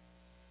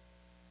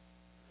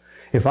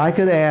 If I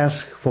could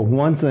ask for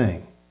one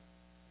thing,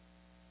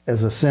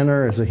 as a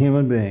sinner, as a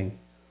human being,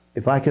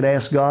 if I could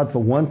ask God for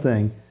one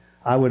thing,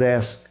 I would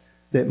ask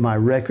that my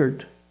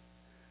record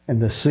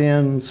and the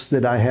sins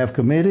that I have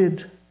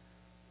committed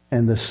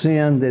and the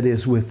sin that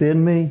is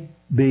within me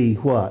be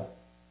what?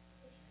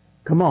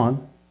 Come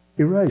on,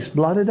 erased,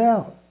 blotted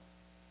out.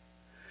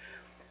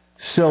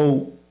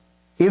 So,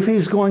 if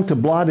He's going to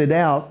blot it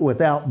out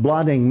without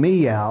blotting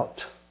me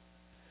out,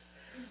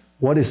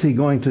 what is He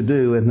going to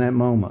do in that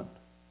moment?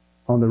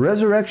 On the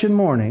resurrection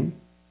morning,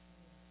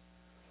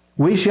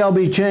 we shall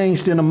be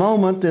changed in a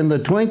moment, in the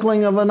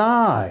twinkling of an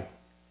eye.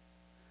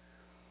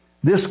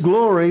 This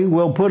glory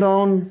will put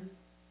on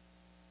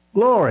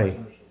glory.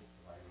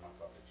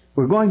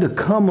 We're going to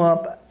come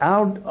up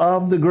out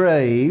of the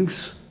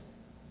graves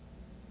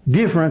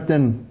different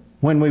than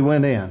when we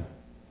went in.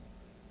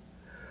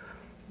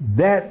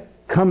 That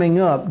coming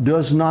up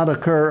does not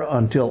occur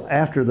until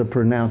after the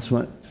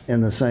pronouncement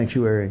in the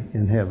sanctuary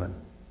in heaven.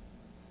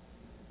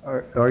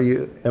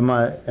 Am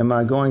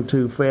I going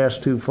too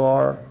fast, too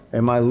far?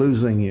 Am I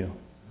losing you?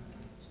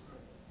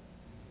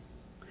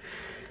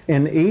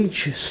 In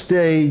each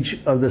stage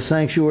of the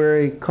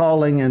sanctuary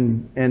calling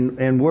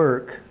and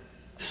work,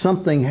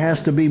 something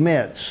has to be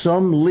met.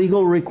 Some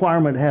legal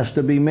requirement has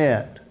to be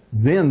met.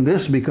 Then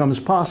this becomes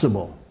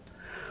possible.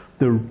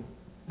 The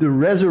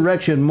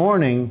resurrection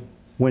morning,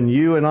 when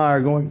you and I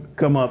are going to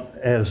come up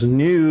as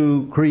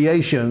new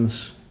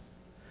creations,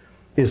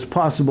 is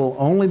possible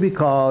only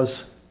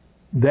because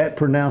that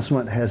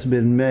pronouncement has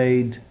been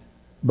made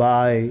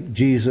by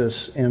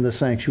Jesus in the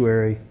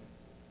sanctuary.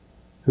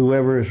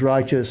 Whoever is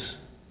righteous,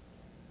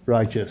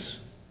 righteous.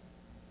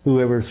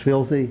 Whoever is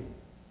filthy,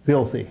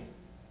 filthy.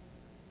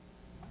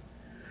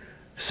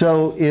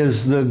 So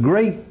is the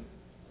great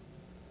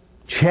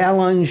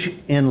challenge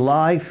in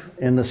life,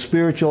 in the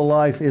spiritual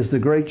life, is the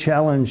great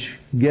challenge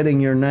getting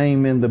your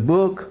name in the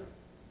book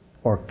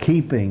or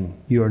keeping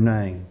your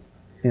name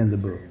in the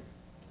book?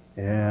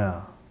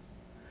 Yeah.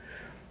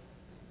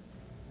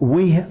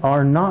 We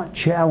are not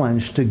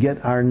challenged to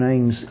get our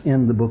names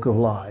in the book of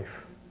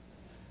life.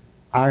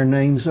 Our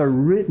names are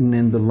written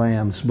in the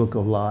Lamb's book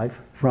of life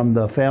from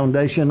the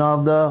foundation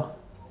of the...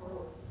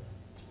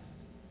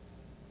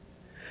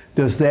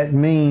 Does that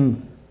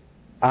mean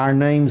our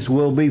names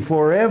will be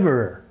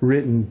forever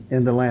written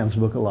in the Lamb's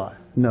book of life?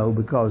 No,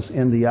 because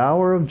in the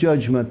hour of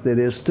judgment that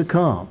is to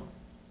come,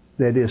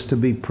 that is to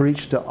be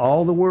preached to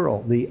all the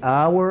world, the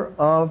hour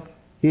of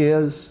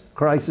His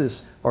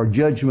crisis or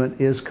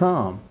judgment is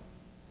come.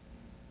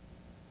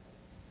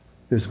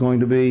 There's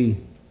going to be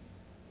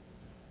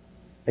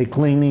a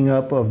cleaning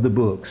up of the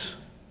books.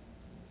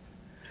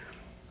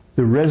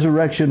 The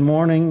resurrection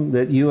morning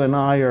that you and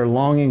I are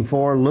longing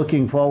for,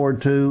 looking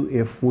forward to,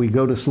 if we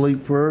go to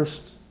sleep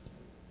first,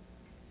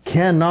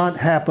 cannot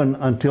happen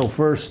until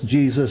first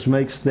Jesus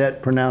makes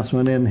that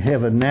pronouncement in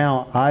heaven.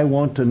 Now, I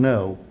want to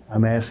know,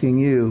 I'm asking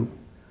you,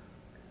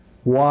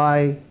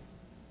 why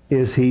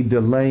is He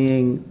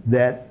delaying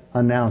that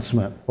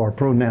announcement or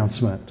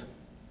pronouncement?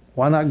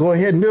 Why not go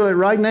ahead and do it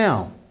right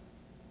now?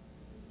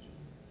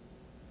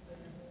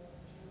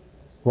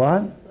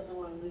 What? Doesn't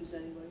want to lose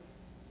anybody.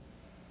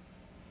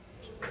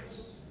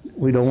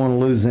 We don't want to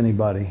lose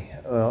anybody.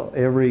 Well,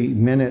 every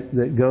minute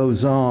that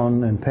goes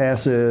on and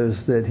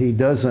passes that He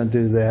doesn't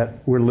do that,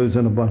 we're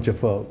losing a bunch of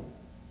folk.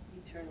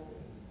 Eternal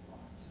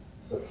loss.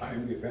 It's a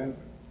timed event.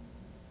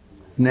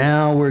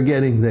 Now we're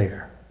getting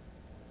there.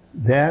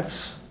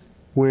 That's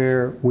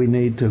where we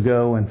need to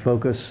go and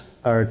focus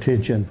our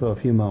attention for a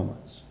few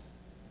moments.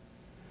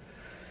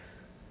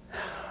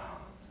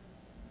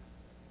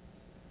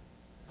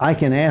 I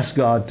can ask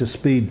God to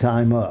speed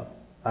time up.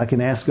 I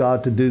can ask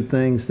God to do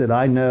things that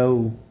I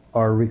know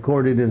are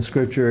recorded in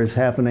Scripture as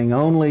happening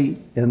only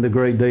in the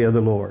great day of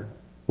the Lord.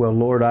 Well,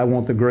 Lord, I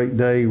want the great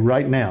day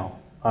right now.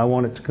 I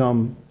want it to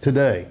come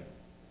today.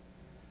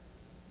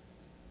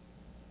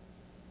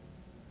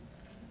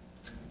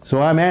 So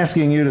I'm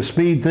asking you to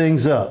speed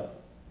things up.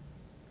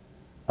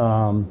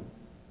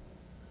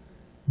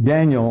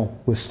 Daniel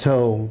was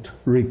told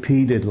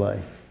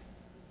repeatedly,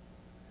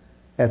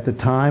 at the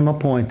time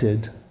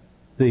appointed,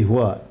 the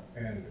what?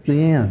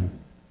 The end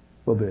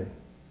will be.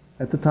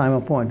 At the time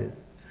appointed.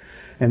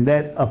 And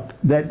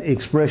that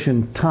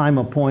expression, time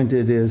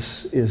appointed,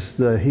 is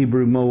the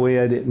Hebrew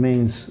moed. It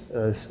means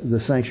the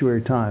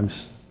sanctuary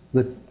times.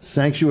 The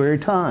sanctuary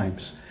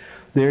times.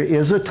 There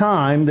is a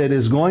time that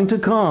is going to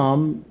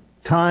come,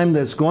 time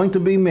that's going to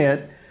be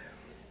met,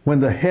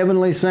 when the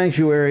heavenly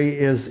sanctuary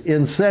is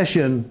in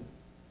session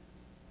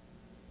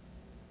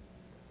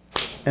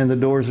and the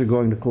doors are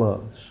going to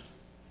close.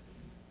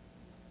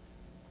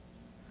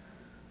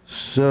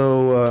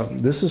 So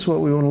this is what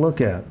we want to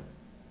look at.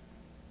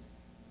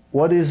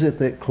 What is it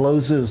that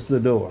closes the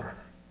door?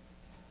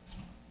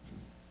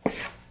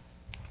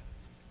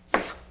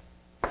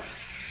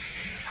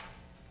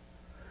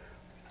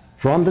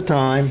 From the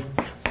time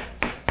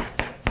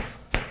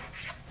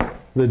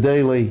the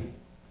daily,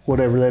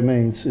 whatever that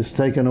means, is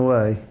taken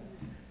away,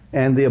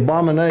 and the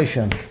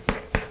abomination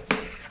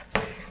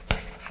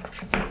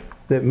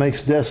that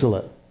makes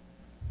desolate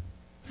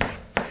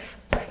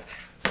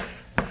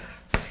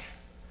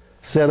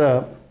set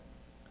up,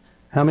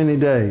 how many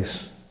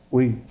days?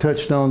 We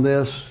touched on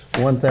this,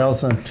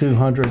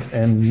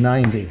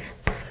 1,290.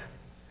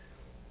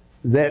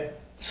 That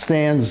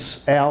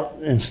stands out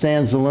and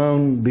stands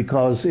alone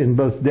because in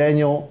both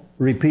Daniel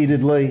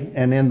repeatedly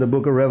and in the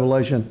book of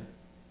Revelation,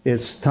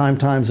 it's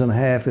times and a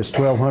half, it's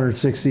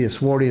 1,260, it's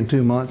 40 and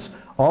 2 months,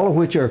 all of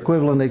which are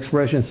equivalent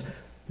expressions,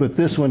 but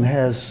this one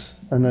has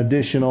an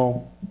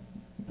additional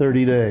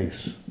 30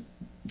 days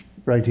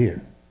right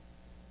here.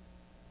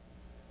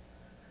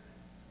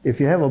 If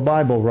you have a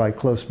Bible right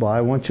close by,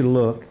 I want you to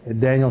look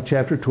at Daniel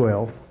chapter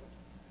 12.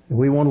 And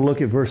we want to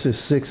look at verses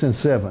 6 and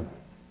 7.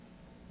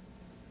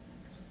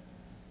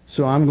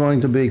 So I'm going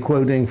to be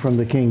quoting from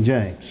the King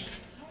James.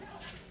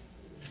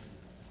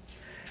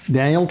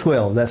 Daniel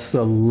 12, that's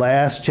the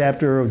last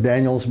chapter of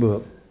Daniel's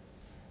book.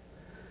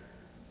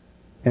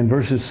 And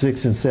verses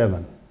 6 and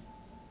 7.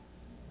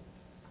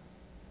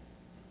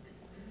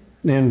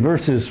 In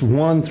verses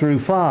 1 through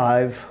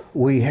 5,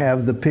 we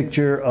have the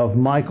picture of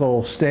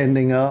Michael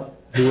standing up,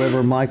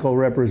 whoever Michael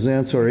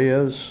represents or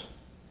is,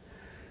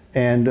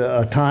 and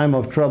a time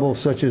of trouble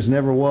such as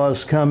never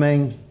was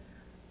coming.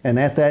 And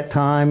at that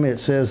time it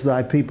says,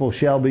 thy people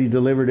shall be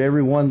delivered,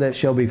 every one that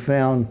shall be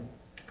found,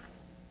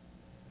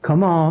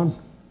 come on,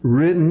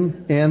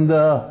 written in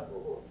the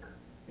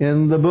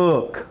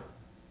book.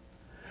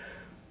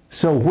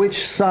 So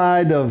which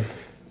side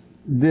of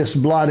this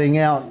blotting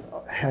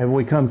out have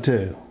we come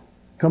to?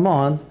 Come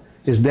on.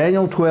 Is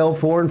Daniel 12,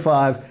 4 and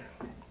 5,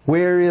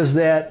 Where is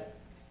that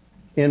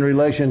in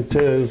relation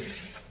to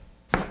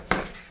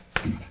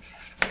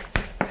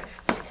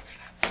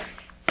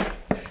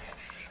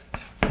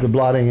the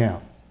blotting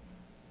out?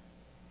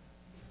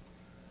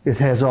 It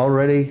has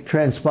already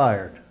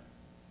transpired.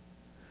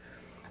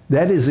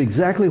 That is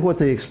exactly what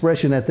the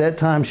expression "at that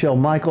time shall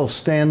Michael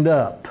stand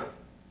up"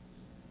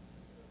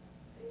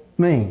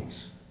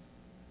 means.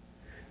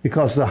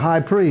 Because the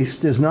high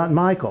priest is not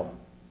Michael.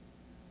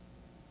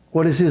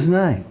 What is his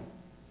name?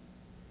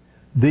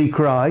 The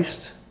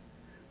Christ.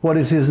 What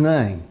is his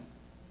name?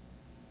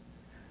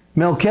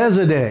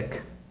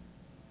 Melchizedek.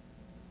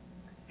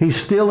 He's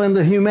still in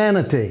the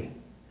humanity.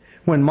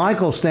 When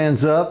Michael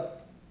stands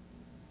up,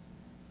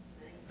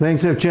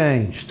 things have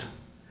changed.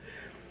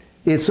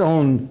 It's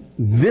on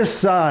this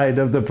side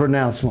of the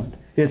pronouncement.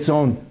 It's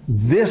on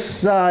this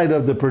side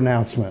of the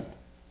pronouncement.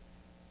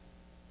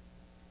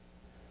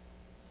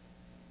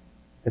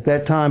 At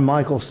that time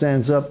Michael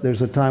stands up,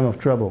 there's a time of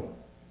trouble.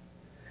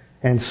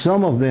 And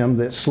some of them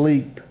that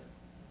sleep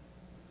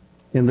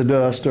in the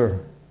dust,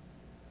 or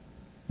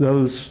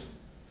those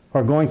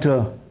are going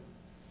to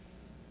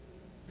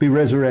be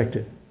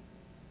resurrected.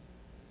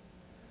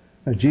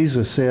 Now,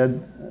 Jesus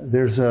said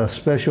there's a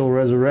special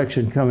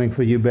resurrection coming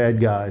for you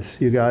bad guys.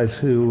 You guys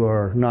who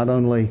are not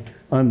only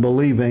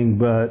unbelieving,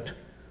 but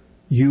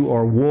you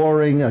are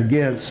warring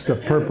against the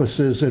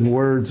purposes and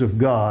words of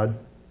God.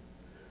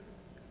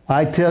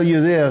 I tell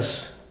you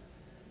this,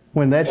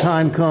 when that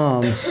time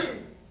comes,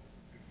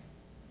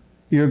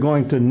 you're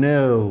going to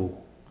know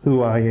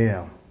who I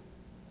am.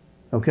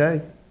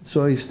 Okay?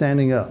 So he's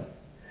standing up.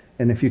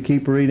 And if you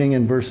keep reading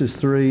in verses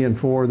 3 and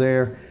 4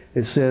 there,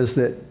 it says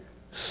that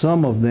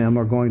some of them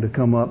are going to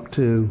come up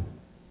to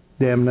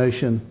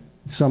damnation.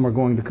 Some are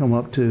going to come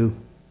up to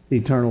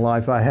eternal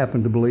life. I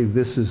happen to believe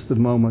this is the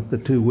moment the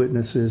two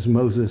witnesses,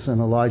 Moses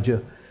and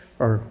Elijah,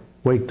 are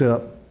waked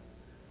up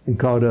and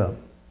caught up.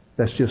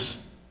 That's just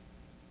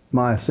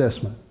my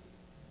assessment.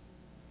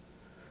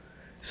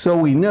 So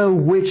we know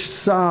which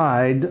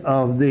side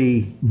of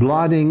the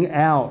blotting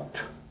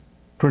out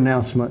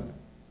pronouncement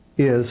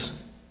is.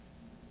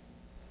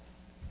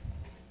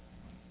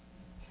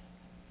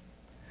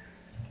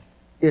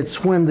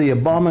 It's when the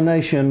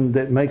abomination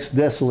that makes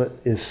desolate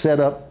is set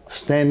up,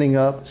 standing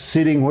up,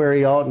 sitting where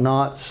he ought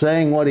not,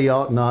 saying what he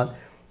ought not.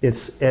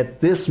 It's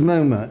at this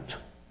moment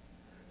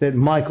that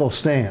Michael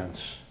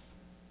stands.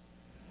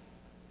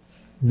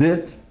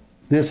 This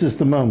is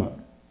the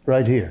moment,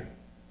 right here.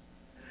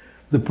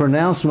 The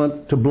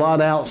pronouncement to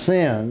blot out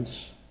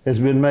sins has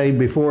been made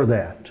before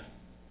that.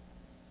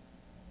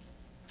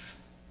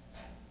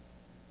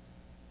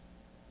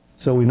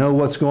 So we know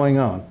what's going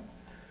on.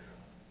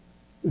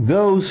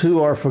 Those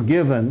who are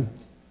forgiven,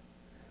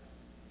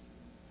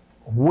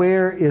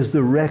 where is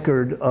the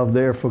record of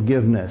their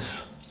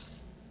forgiveness?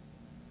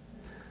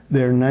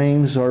 Their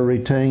names are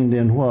retained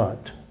in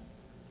what?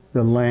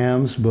 The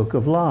Lamb's Book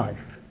of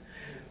Life.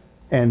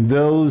 And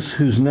those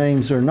whose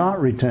names are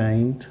not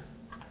retained,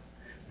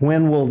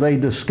 when will they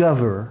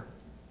discover?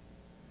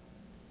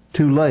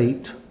 Too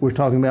late. We're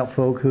talking about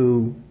folk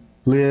who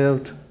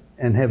lived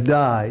and have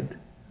died.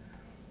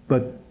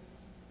 But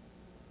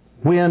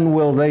when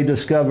will they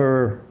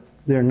discover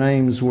their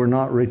names were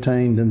not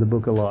retained in the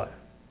Book of Life?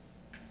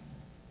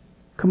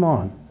 Come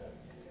on.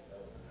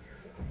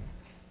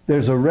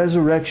 There's a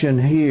resurrection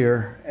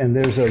here, and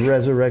there's a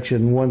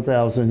resurrection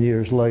 1,000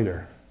 years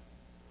later.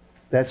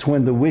 That's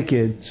when the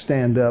wicked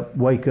stand up,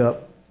 wake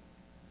up,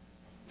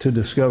 to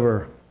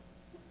discover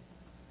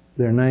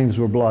their names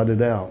were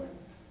blotted out.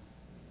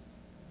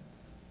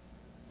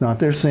 Not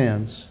their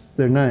sins,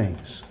 their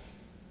names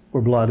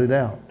were blotted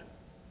out.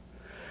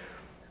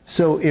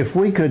 So if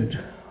we could,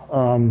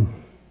 I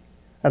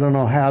don't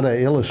know how to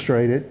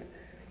illustrate it,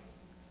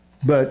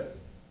 but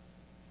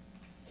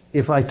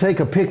if I take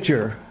a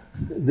picture,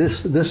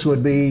 this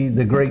would be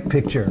the great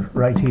picture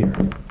right here.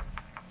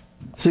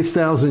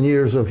 6,000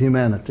 years of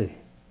humanity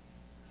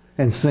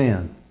and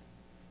sin.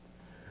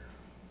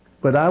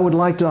 But I would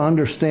like to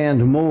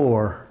understand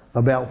more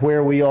about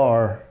where we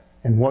are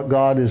and what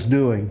God is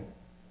doing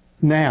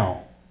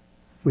now.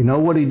 We know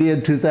what He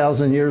did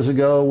 2,000 years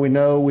ago. We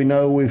know,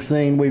 we've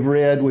seen, we've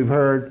read, we've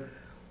heard.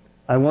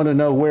 I want to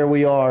know where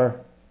we are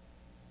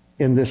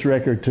in this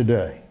record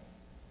today.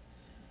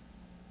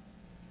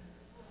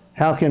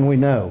 How can we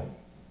know?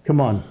 Come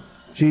on.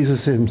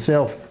 Jesus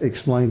Himself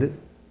explained it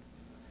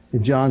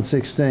in John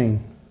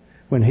 16.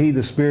 When He,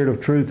 the Spirit of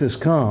truth, is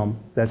come,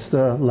 that's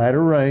the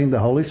latter rain, the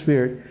Holy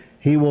Spirit,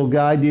 He will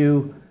guide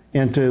you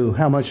into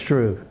how much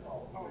truth?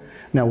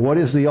 Now, what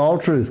is the all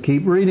truth?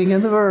 Keep reading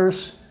in the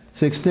verse.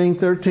 16,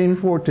 13,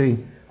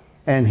 14.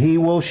 And He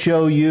will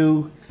show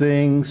you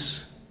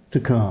things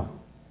to come.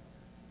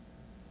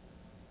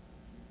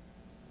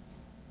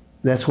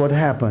 That's what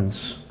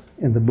happens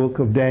in the book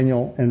of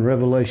Daniel and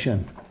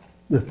Revelation.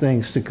 The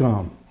things to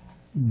come.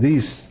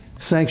 These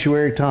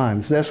sanctuary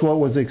times. That's what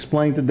was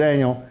explained to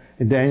Daniel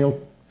in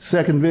Daniel's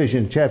second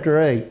vision, chapter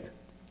 8.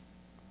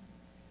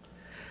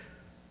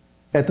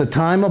 At the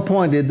time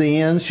appointed,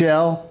 the end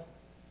shall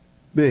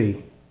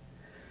be.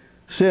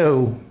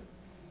 So,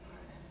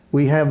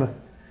 We have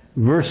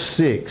verse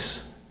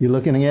 6. You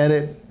looking at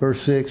it?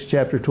 Verse 6,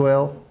 chapter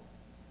 12.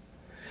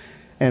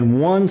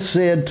 And one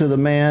said to the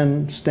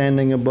man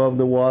standing above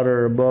the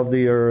water, above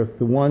the earth,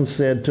 the one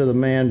said to the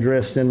man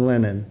dressed in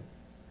linen,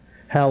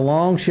 how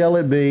long shall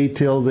it be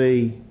till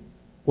the,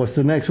 what's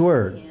the next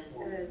word?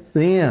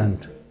 The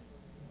end.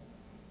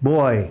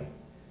 Boy,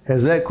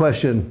 has that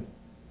question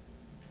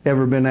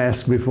ever been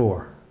asked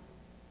before?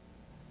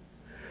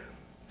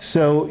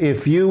 So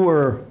if you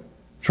were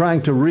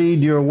trying to read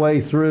your way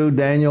through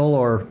Daniel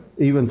or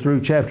even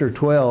through chapter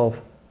 12,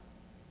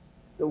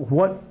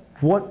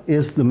 what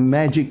is the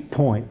magic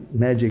point?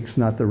 Magic's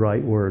not the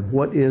right word.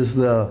 What is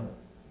the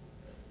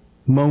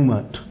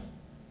moment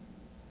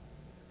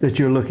that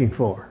you're looking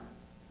for?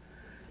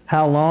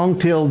 How long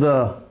till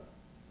the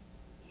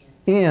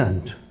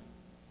end?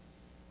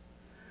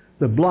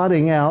 The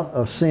blotting out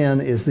of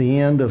sin is the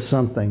end of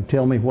something.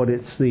 Tell me what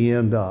it's the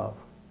end of.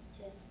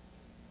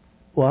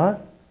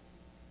 What?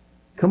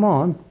 Come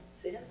on.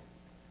 Sin?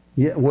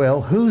 Yeah,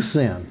 well, whose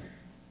sin?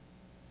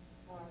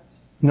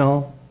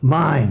 No,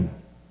 mine.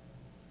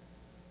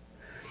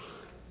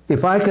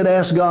 If I could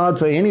ask God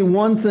for any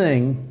one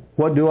thing,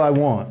 what do I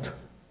want?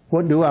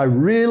 What do I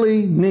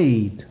really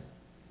need?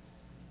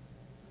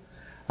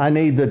 I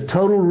need the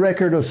total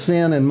record of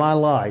sin in my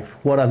life.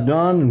 What I've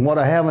done and what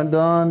I haven't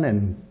done,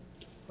 and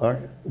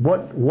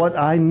what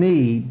I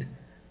need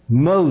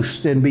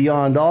most and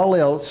beyond all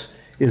else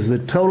is the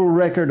total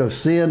record of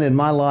sin in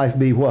my life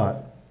be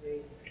what?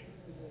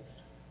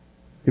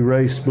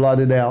 Erased,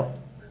 blotted out,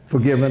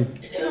 forgiven.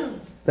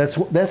 That's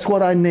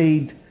what I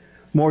need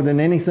more than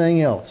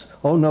anything else.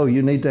 Oh no,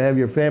 you need to have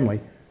your family.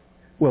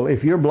 Well,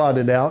 if you're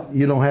blotted out,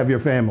 you don't have your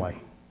family.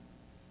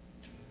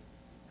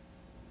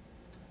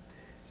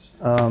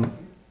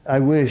 I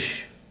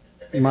wish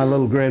my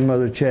little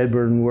grandmother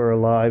Chadburn were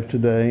alive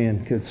today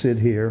and could sit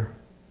here.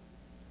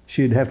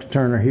 She'd have to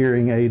turn her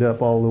hearing aid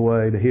up all the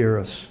way to hear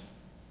us.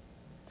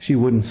 She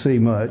wouldn't see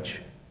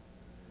much.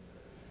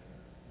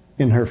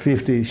 In her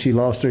 50s, she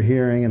lost her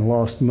hearing and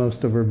lost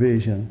most of her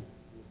vision.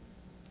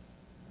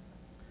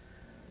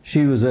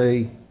 She was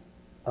a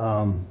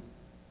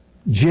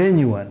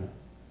genuine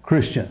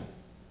Christian.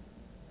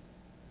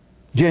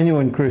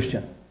 Genuine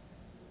Christian.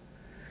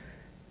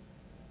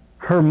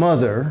 Her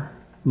mother,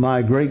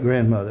 my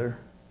great-grandmother,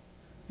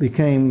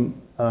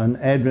 became an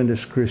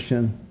Adventist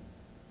Christian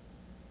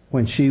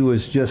when she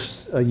was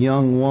just a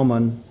young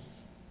woman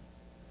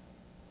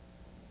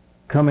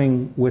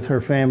coming with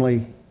her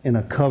family in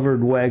a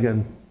covered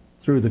wagon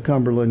through the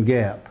Cumberland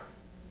Gap.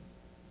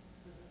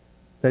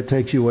 That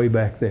takes you way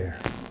back there.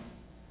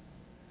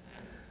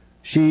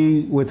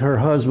 She, with her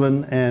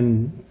husband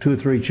and 2 or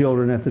 3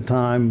 children at the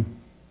time,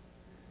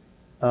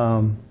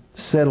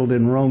 settled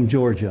in Rome,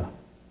 Georgia.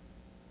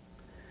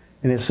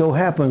 And it so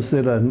happens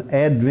that an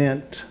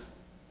Advent,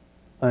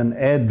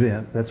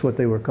 that's what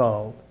they were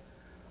called,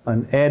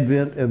 an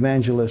Advent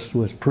evangelist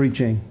was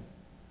preaching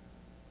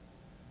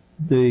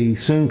the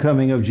soon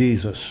coming of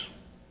Jesus.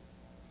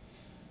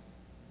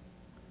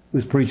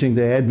 Was preaching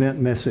the Advent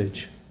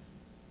message.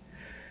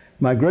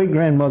 My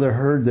great-grandmother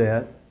heard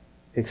that,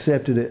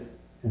 accepted it,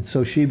 and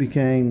so she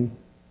became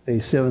a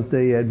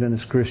Seventh-day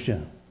Adventist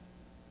Christian.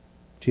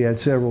 She had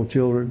several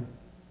children,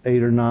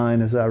 8 or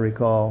 9 as I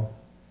recall.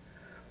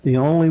 The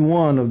only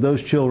one of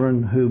those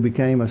children who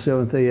became a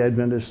Seventh-day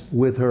Adventist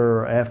with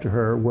her or after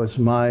her was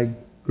my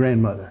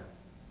grandmother,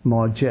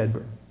 Maud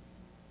Chadburn.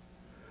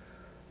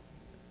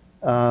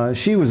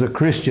 She was a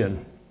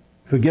Christian.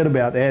 Forget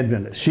about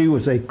Adventist. She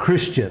was a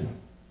Christian.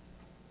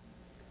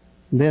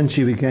 Then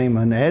she became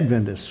an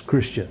Adventist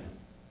Christian.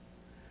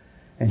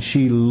 And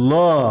she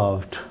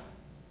loved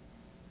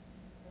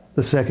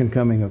the second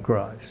coming of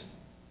Christ.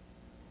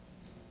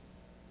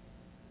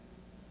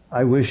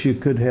 I wish you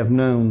could have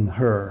known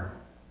her.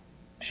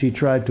 She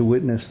tried to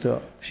witness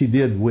to, she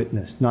did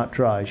witness, not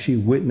try. She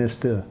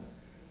witnessed to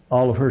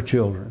all of her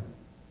children.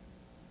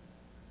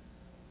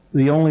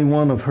 The only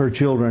one of her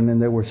children,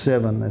 and there were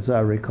 7 as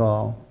I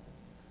recall,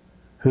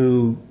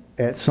 who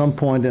at some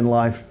point in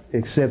life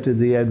accepted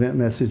the Advent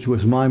message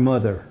was my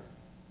mother.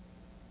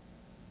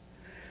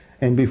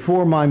 And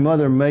before my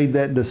mother made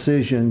that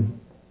decision,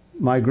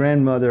 my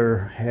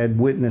grandmother had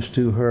witnessed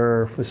to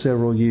her for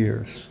several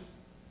years.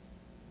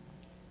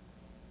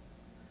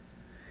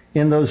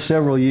 In those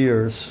several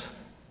years,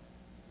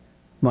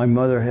 my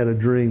mother had a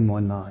dream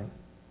one night.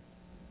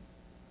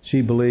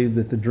 She believed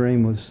that the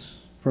dream was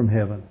from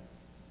heaven.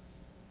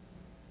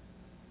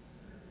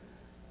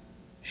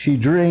 She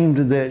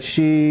dreamed that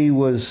she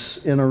was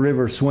in a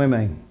river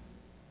swimming,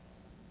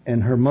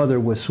 and her mother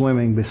was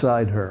swimming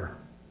beside her.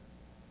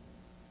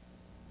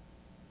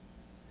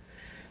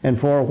 And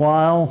for a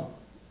while,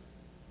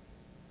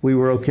 we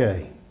were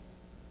okay.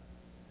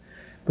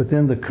 But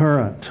then the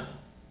current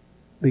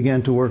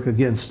began to work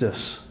against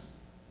us.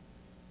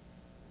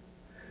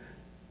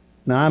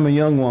 Now, I'm a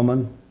young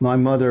woman. My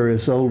mother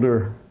is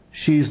older.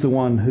 She's the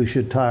one who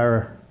should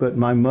tire, but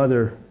my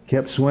mother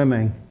kept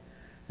swimming,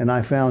 and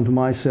I found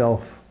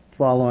myself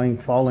falling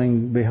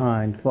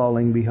behind.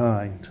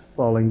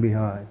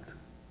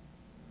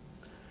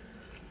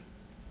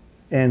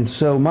 And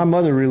so my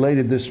mother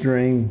related this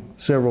dream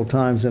several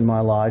times in my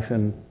life,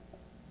 and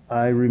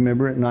I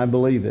remember it and I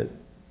believe it,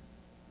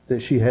 that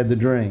she had the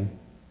dream.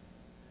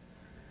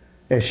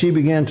 As she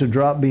began to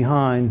drop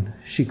behind,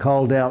 she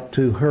called out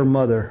to her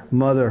mother,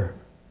 "Mother,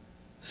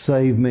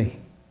 save me.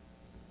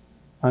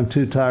 I'm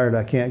too tired,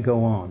 I can't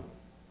go on."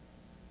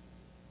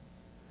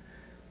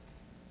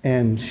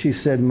 And she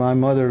said, my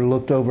mother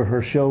looked over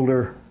her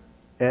shoulder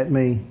at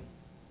me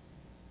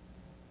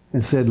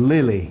and said,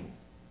 "Lily,"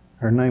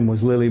 her name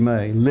was Lily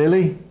Mae,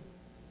 "Lily,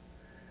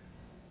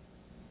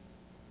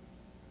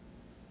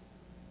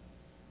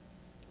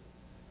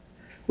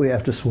 we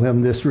have to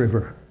swim this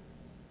river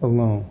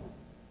alone."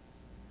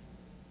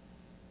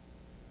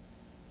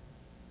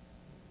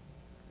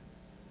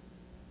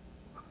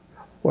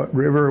 What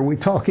river are we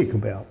talking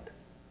about?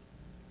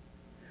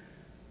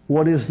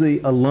 What is the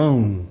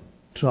alone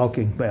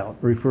talking about,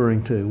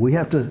 referring to? We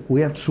have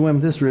to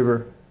swim this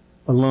river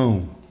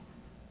alone.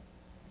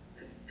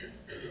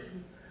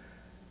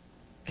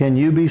 Can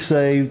you be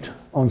saved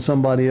on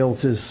somebody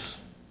else's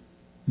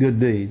good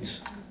deeds?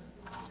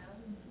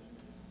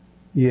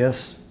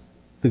 Yes,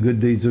 the good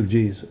deeds of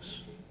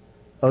Jesus.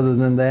 Other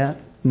than that,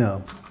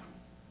 no.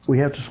 We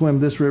have to swim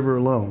this river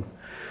alone.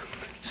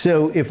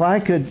 So if I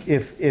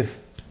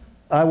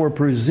were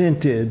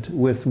presented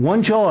with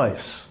one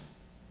choice,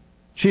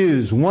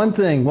 choose one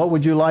thing, what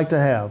would you like to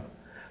have?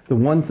 The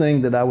one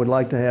thing that I would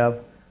like to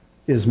have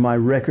is my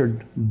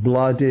record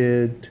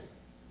blotted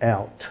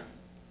out.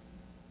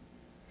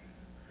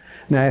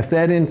 Now, if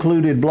that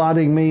included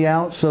blotting me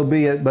out, so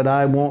be it, but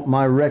I want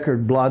my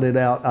record blotted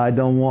out. I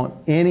don't want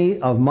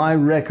any of my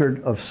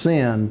record of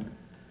sin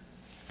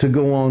to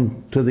go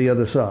on to the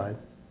other side.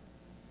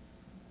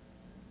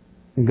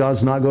 And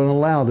God's not going to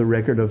allow the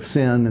record of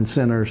sin and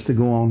sinners to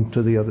go on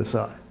to the other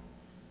side.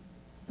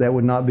 That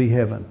would not be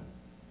heaven.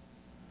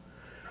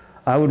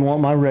 I would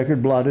want my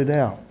record blotted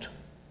out.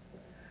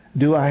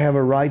 Do I have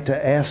a right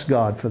to ask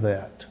God for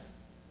that?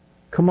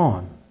 Come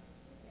on.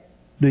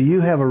 Do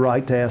you have a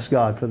right to ask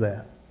God for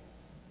that?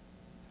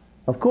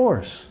 Of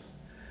course.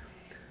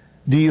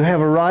 Do you have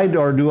a right,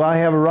 or do I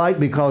have a right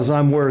because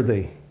I'm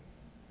worthy?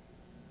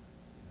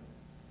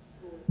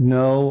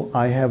 No,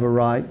 I have a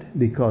right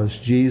because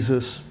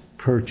Jesus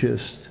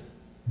purchased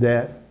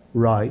that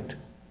right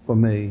for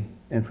me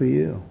and for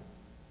you.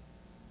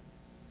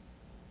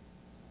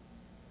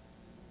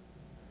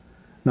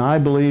 Now, I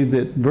believe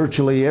that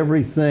virtually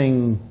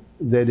everything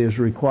that is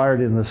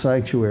required in the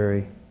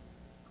sanctuary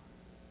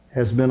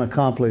has been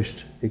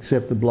accomplished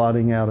except the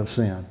blotting out of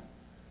sin.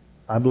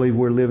 I believe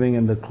we're living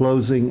in the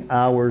closing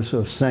hours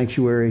of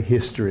sanctuary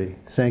history,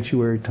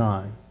 sanctuary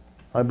time.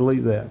 I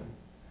believe that.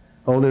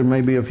 Oh, there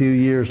may be a few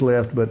years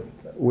left, but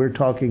we're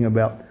talking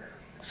about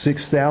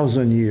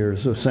 6,000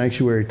 years of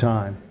sanctuary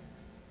time.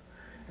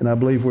 And I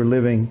believe we're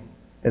living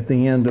at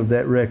the end of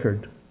that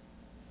record.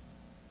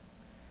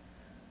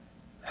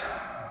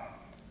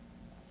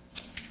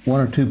 One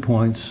or two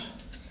points,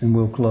 and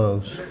we'll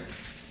close.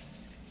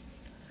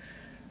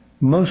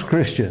 Most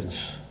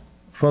Christians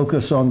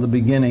focus on the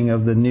beginning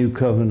of the new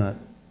covenant.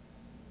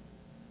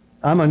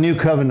 I'm a new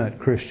covenant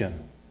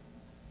Christian.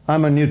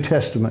 I'm a New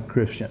Testament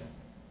Christian.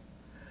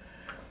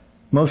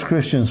 Most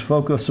Christians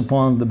focus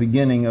upon the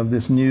beginning of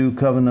this new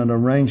covenant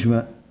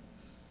arrangement,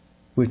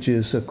 which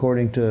is,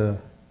 according to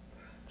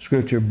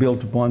Scripture,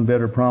 built upon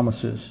better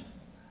promises.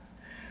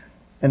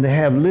 And they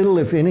have little,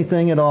 if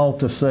anything at all,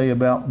 to say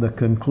about the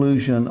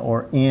conclusion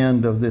or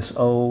end of this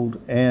old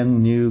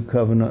and new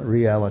covenant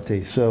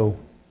reality. So,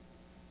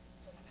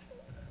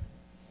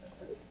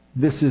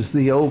 this is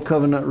the old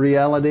covenant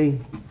reality.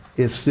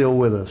 It's still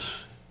with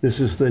us. This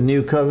is the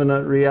new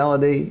covenant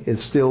reality.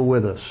 It's still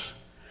with us.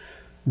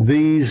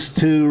 These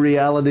two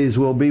realities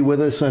will be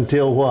with us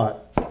until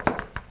what?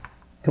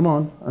 Come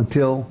on,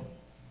 until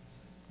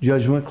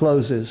judgment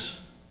closes.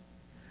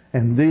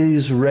 And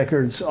these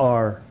records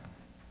are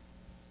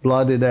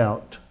blotted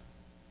out.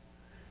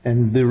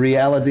 And the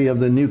reality of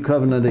the new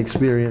covenant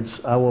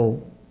experience, I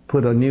will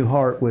put a new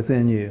heart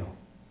within you.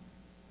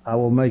 I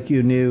will make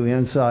you new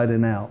inside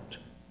and out.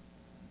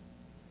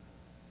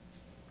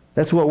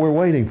 That's what we're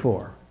waiting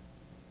for.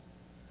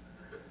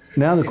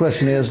 Now the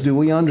question is, do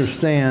we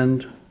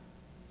understand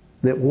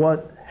that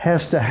what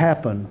has to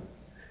happen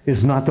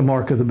is not the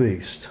mark of the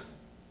beast?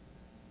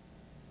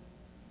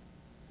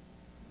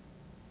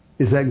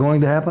 Is that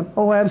going to happen?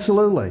 Oh,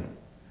 absolutely.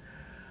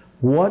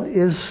 What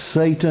is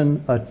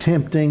Satan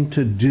attempting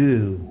to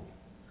do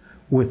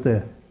with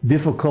the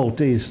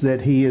difficulties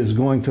that he is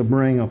going to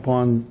bring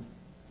upon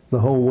the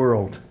whole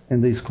world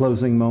in these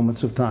closing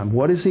moments of time?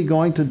 What is he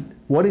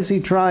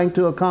trying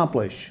to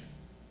accomplish?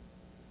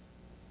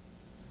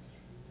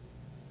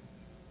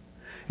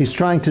 He's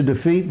trying to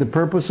defeat the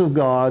purpose of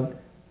God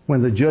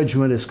when the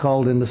judgment is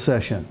called into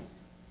session.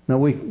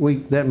 Now,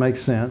 that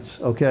makes sense,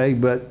 okay?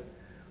 But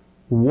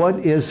what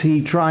is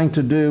he trying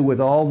to do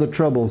with all the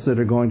troubles that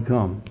are going to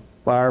come?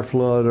 Fire,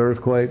 flood,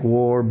 earthquake,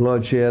 war,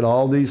 bloodshed,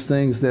 all these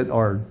things that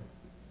are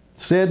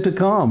said to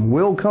come,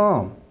 will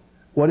come.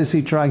 What is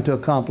he trying to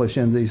accomplish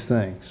in these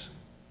things?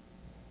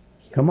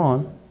 Come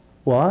on.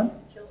 What?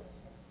 Kill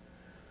us.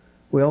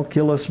 well,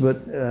 kill us,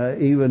 but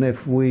even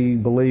if we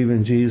believe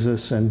in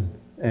Jesus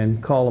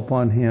and call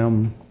upon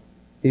Him,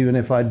 even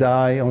if I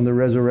die on the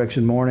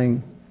resurrection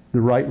morning,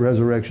 the right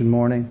resurrection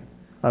morning,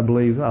 I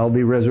believe I'll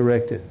be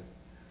resurrected.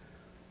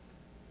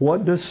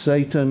 What does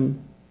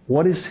Satan,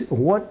 what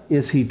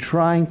is he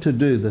trying to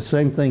do? The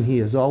same thing he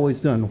has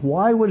always done.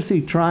 Why was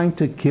he trying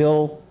to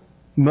kill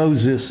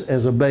Moses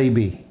as a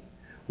baby?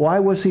 Why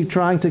was he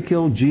trying to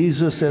kill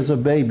Jesus as a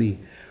baby?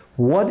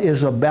 What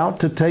is about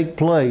to take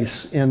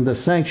place in the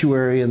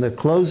sanctuary, in the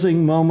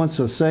closing moments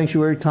of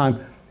sanctuary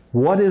time?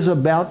 What is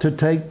about to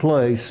take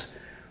place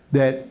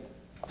that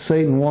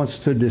Satan wants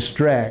to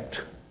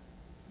distract?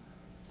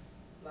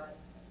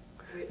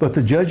 But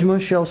the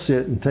judgment shall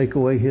sit and take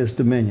away his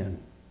dominion.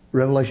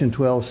 Revelation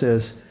 12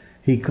 says,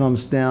 he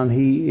comes down,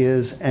 he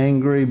is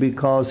angry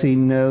because he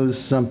knows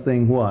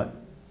something what?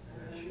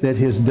 That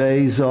his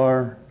days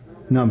are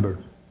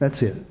numbered.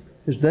 That's it.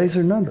 His days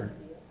are numbered.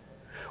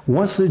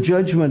 Once the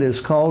judgment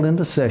is called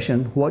into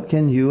session, what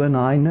can you and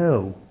I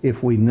know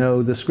if we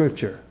know the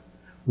Scripture?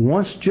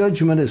 Once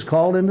judgment is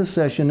called into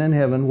session in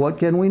heaven, what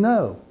can we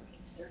know?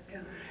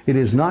 It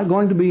is not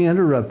going to be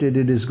interrupted.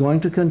 It is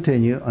going to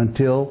continue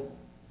until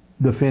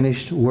the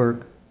finished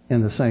work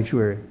in the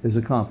sanctuary is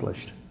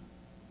accomplished.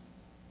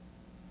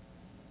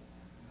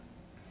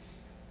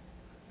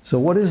 So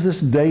what is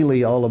this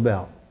daily all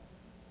about?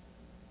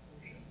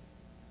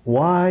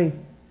 Why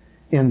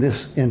in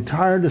this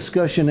entire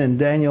discussion in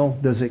Daniel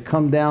does it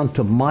come down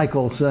to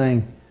Michael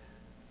saying,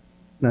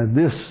 now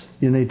this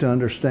you need to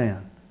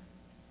understand.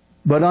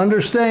 But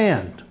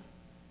understand,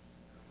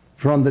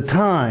 from the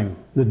time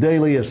the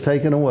daily is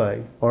taken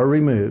away or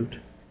removed,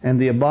 and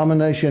the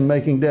abomination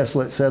making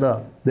desolate set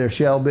up, there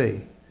shall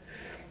be.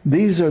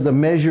 These are the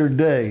measured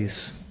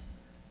days.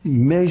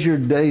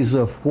 Measured days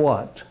of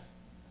what?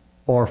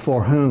 Or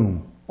for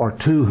whom? Or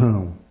to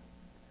whom?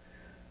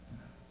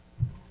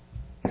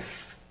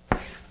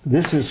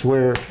 This is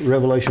where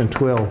Revelation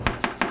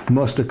 12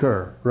 must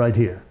occur, right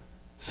here.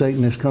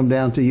 Satan has come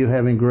down to you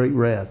having great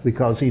wrath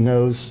because he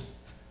knows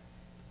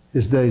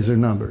his days are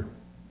numbered.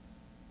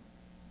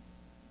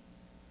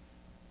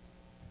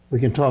 We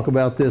can talk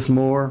about this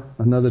more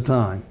another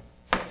time.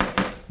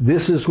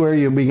 This is where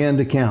you begin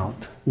to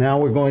count. Now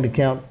we're going to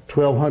count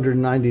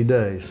 1,290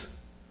 days.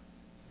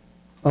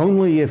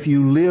 Only if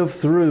you live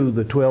through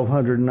the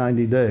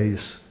 1,290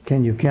 days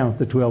can you count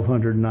the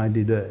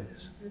 1,290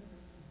 days.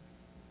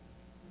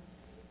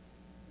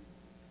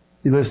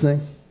 You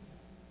listening?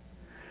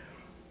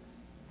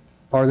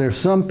 Are there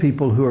some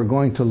people who are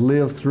going to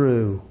live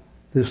through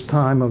this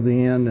time of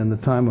the end and the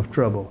time of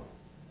trouble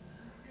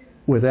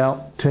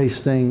without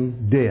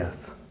tasting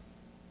death?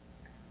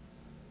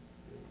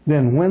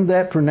 Then when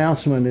that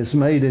pronouncement is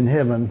made in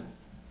heaven,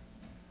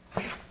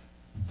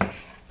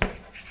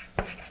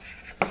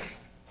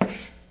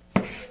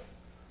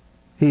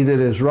 he that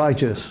is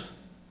righteous,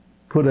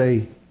 put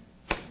a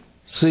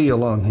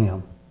seal on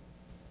him.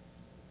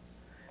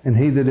 And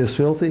he that is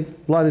filthy,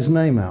 blot his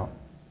name out.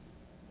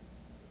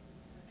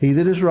 He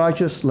that is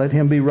righteous, let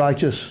him be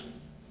righteous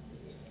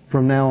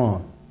from now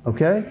on.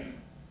 Okay?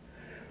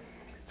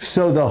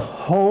 So the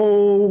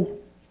whole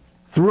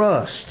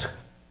thrust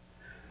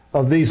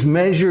of these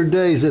measured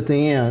days at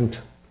the end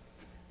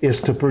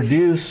is to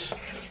produce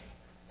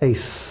a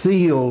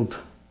sealed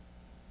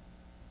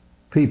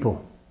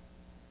people.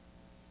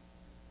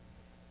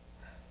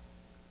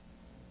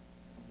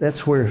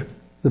 That's where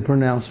the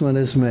pronouncement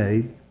is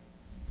made.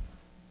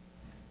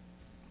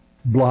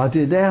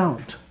 Blotted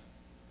out.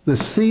 The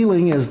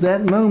sealing is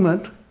that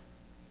moment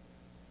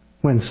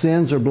when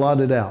sins are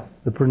blotted out.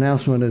 The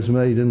pronouncement is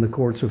made in the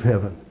courts of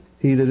heaven.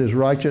 He that is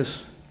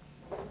righteous,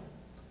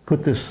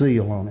 put this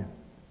seal on him.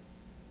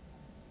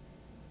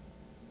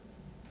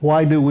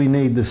 Why do we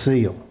need the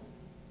seal?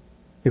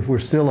 If we're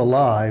still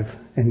alive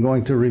and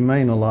going to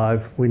remain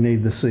alive, we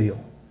need the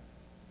seal.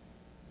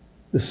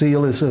 The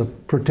seal is a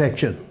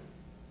protection,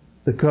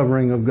 the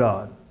covering of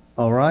God.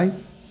 All right?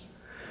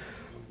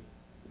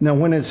 Now,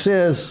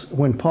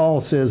 when Paul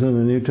says in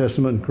the New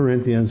Testament in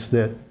Corinthians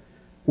that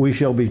we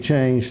shall be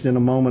changed in a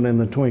moment, in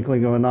the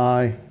twinkling of an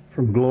eye,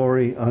 from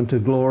glory unto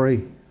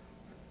glory,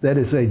 that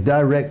is a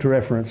direct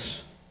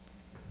reference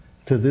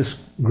to this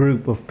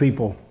group of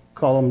people.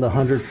 Call them the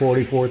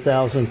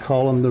 144,000,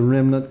 call them the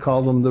remnant,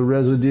 call them the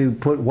residue,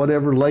 put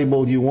whatever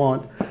label you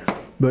want.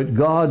 But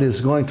God is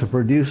going to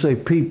produce a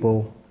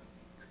people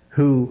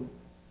who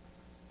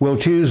will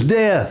choose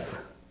death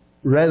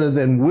rather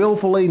than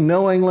willfully,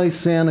 knowingly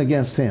sin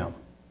against Him.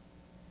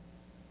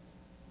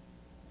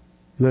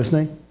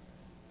 Listening?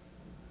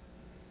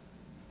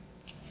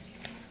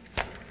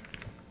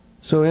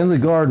 So in the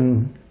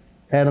garden,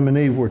 Adam and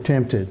Eve were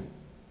tempted.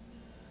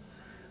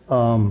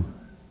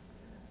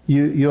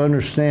 You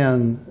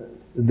understand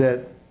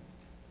that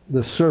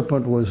the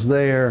serpent was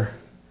there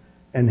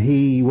and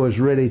he was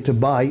ready to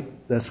bite.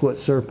 That's what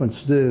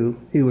serpents do.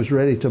 He was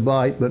ready to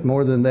bite, but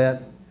more than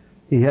that,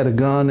 he had a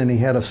gun and he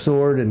had a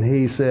sword, and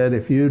he said,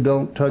 if you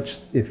don't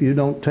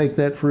take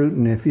that fruit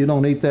and if you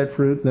don't eat that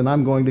fruit, then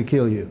I'm going to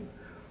kill you.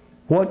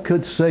 What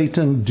could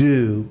Satan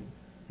do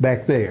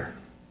back there?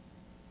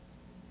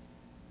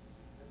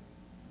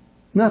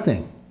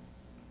 Nothing.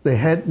 There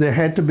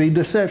had to be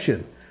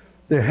deception.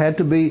 There had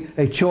to be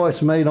a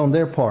choice made on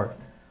their part.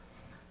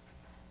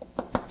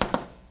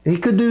 He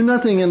could do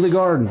nothing in the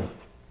garden.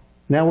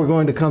 Now we're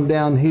going to come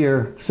down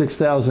here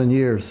 6,000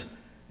 years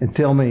and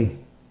tell me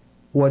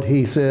what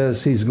he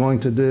says he's going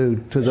to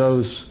do to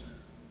those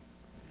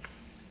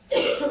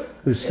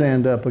who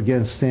stand up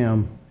against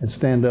him and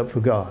stand up for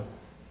God.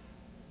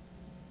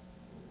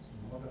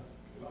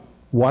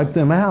 Wipe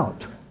them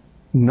out.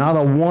 Not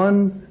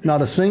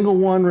a single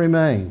one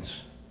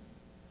remains.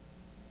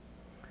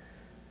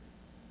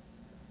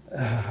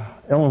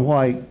 Ellen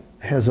White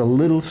has a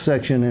little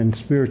section in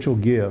spiritual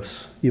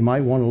gifts. You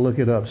might want to look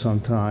it up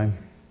sometime.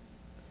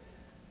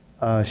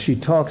 She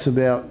talks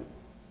about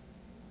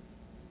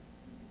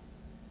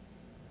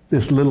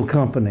this little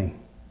company.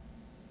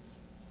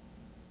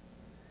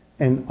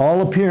 And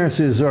all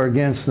appearances are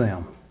against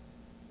them.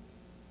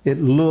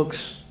 It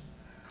looks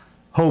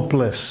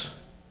hopeless.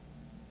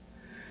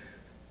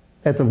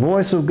 At the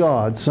voice of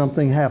God,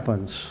 something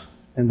happens.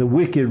 And the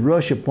wicked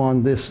rush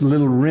upon this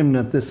little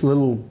remnant, this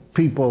little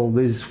people,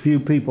 these few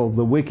people.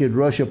 The wicked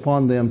rush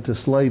upon them to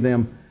slay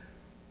them.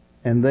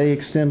 And they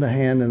extend a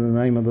hand in the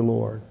name of the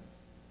Lord.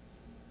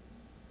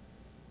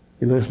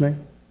 You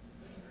listening?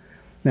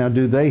 Now,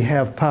 do they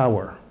have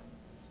power?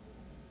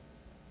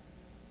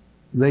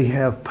 They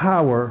have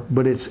power,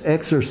 but it's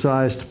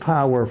exercised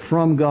power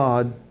from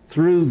God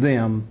through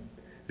them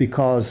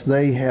because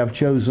they have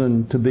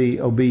chosen to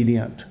be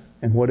obedient.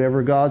 And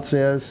whatever God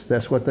says,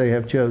 that's what they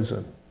have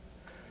chosen.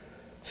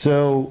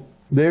 So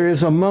there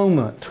is a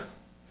moment,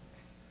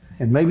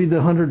 and maybe the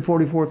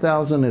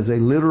 144,000 is a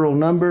literal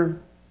number.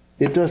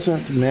 It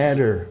doesn't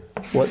matter.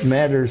 What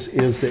matters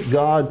is that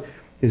God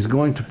is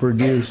going to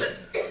produce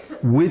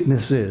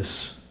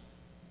witnesses,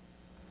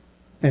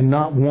 and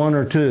not one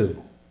or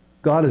two.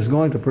 God is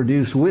going to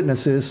produce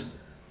witnesses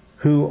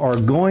who are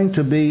going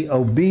to be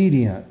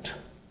obedient,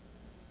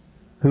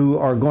 who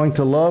are going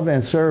to love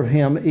and serve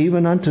Him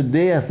even unto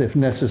death if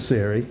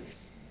necessary,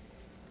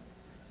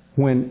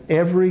 when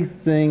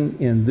everything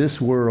in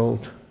this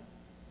world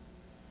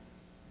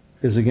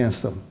is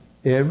against them.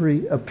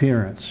 Every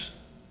appearance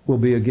will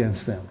be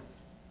against them.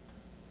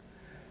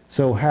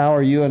 So how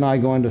are you and I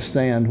going to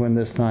stand when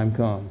this time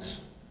comes?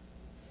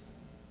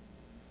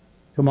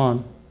 Come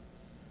on.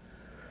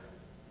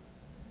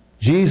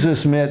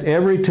 Jesus met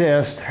every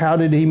test. How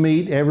did He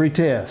meet every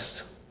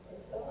test?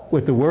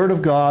 With the Word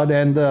of God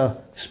and the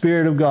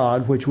Spirit of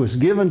God, which was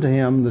given to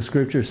Him, the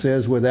Scripture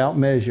says, without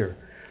measure.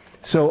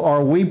 So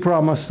are we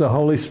promised the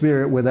Holy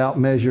Spirit without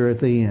measure at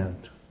the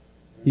end?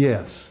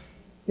 Yes.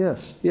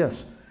 Yes,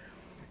 yes.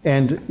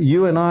 And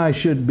you and I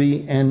should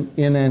be in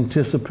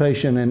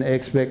anticipation and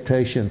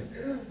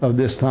expectation of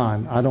this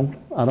time. I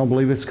don't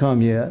believe it's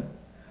come yet.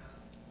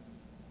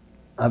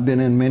 I've been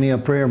in many a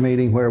prayer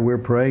meeting where we're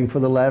praying for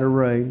the latter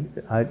rain.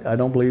 I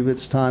don't believe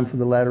it's time for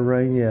the latter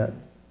rain yet.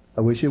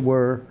 I wish it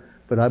were,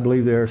 but I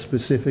believe there are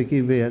specific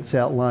events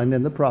outlined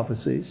in the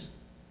prophecies.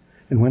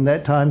 And when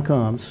that time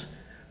comes,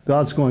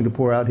 God's going to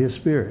pour out His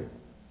Spirit.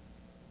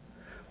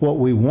 What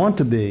we want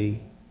to be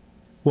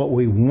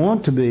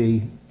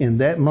in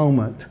that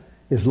moment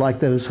is like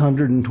those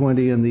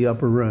 120 in the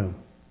upper room.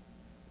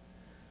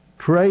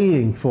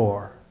 Praying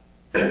for,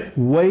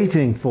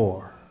 waiting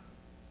for,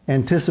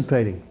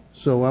 anticipating.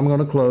 So I'm going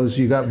to close.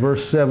 You got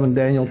verse 7,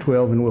 Daniel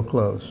 12, and we'll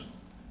close.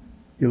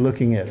 You're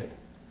looking at it.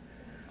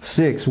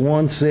 6,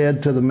 one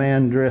said to the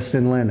man dressed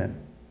in linen.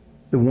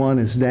 The one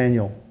is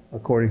Daniel,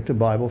 according to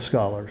Bible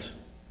scholars.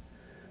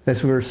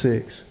 That's verse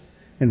 6.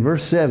 In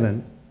verse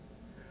 7,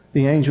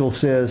 the angel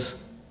says,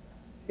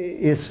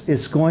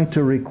 it's going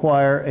to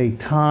require a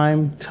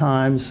time,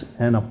 times,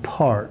 and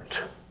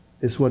apart,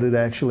 is what it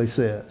actually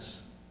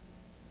says.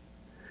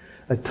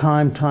 A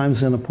time,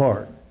 times, and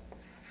apart.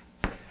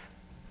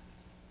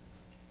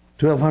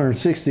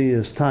 1260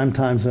 is time,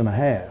 times, and a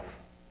half.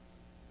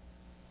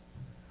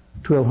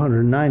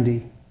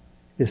 1290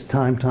 is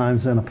time,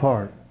 times, and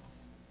apart.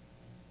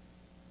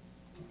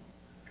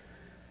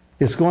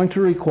 It's going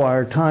to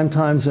require time,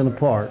 times, and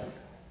apart.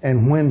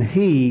 And when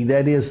he,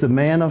 that is the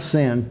man of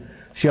sin,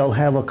 shall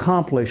have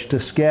accomplished to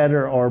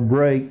scatter or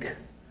break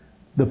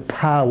the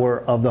power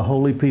of the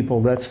holy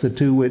people, that's the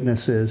two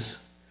witnesses.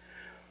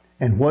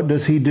 And what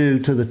does he do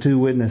to the two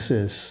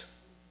witnesses?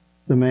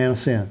 The man of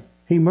sin.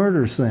 He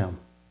murders them.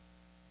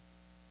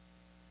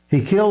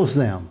 He kills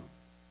them.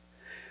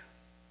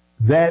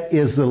 That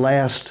is the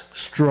last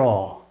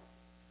straw.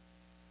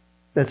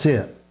 That's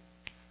it.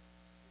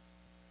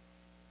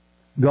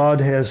 God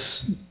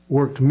has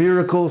worked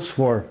miracles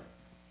for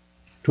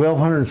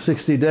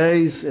 1260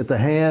 days at the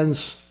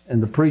hands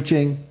and the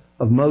preaching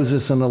of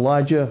Moses and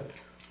Elijah.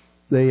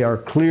 They are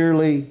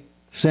clearly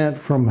sent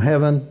from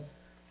heaven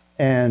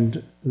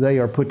and they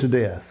are put to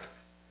death.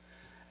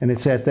 And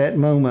it's at that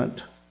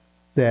moment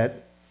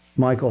that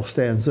Michael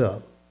stands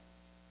up.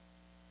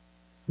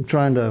 I'm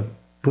trying to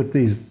put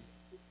these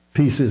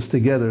pieces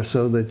together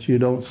so that you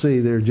don't see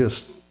they're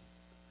just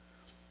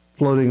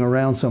floating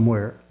around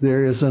somewhere.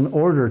 There is an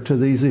order to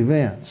these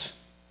events.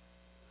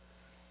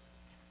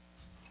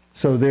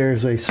 So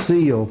there's a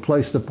seal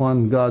placed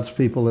upon God's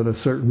people at a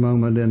certain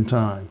moment in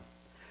time.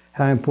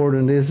 How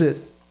important is it?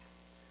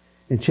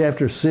 In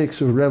chapter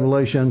 6 of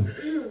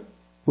Revelation,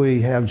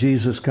 we have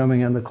Jesus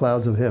coming in the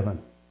clouds of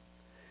heaven.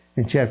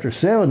 In chapter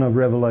 7 of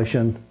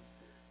Revelation,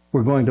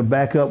 we're going to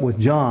back up with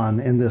John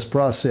in this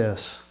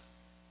process.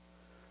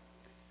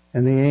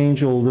 And the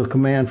angel, the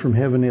command from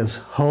heaven is,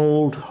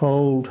 hold,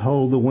 hold,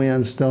 hold the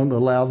winds. Don't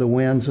allow the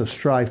winds of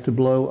strife to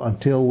blow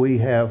until we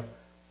have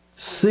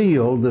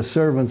sealed the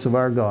servants of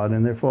our God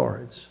in their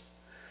foreheads.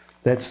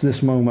 That's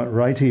this moment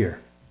right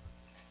here.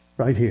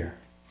 Right here.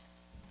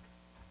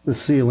 The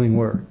sealing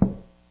word.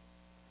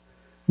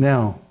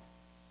 Now,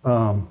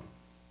 do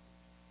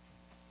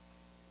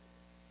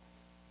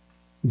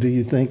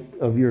you think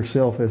of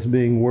yourself as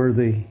being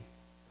worthy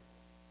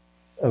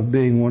of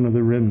being one of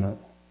the remnant?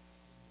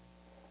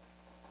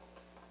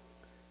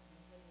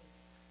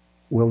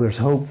 Well, there's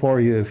hope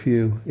for you if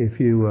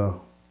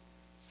you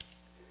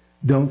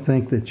don't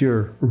think that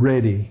you're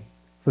ready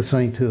for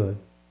sainthood.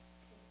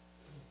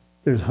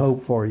 There's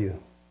hope for you.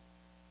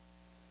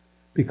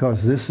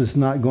 Because this is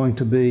not going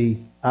to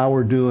be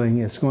our doing.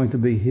 It's going to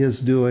be His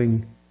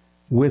doing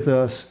with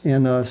us,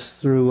 in us,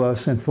 through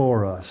us, and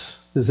for us.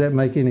 Does that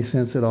make any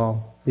sense at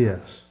all?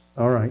 Yes.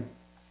 All right.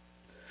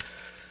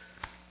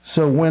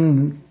 So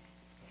when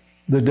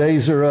the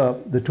days are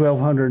up, the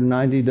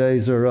 1290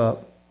 days are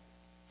up,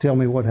 tell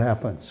me what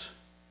happens.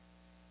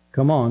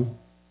 Come on.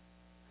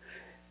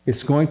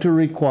 It's going to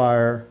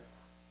require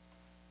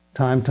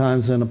time,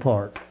 times, and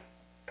apart.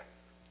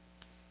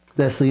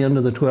 That's the end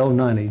of the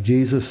 1290.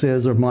 Jesus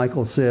says, or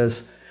Michael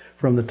says,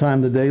 from the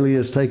time the daily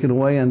is taken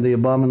away and the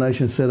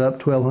abomination set up,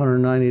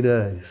 1290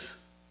 days.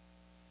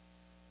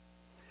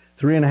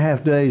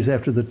 3.5 days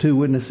after the 2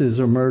 witnesses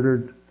are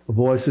murdered, a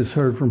voice is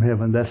heard from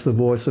heaven. That's the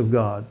voice of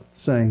God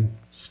saying,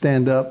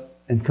 stand up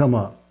and come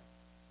up.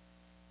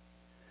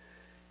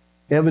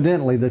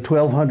 Evidently, the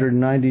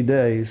 1290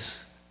 days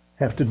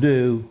have to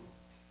do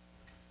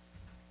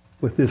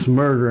with this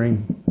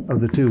murdering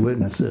of the 2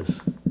 witnesses.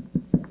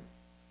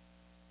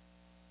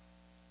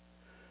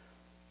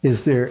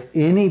 Is there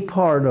any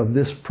part of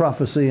this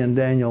prophecy in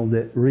Daniel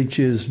that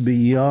reaches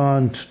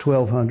beyond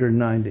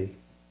 1290?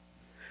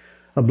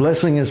 A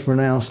blessing is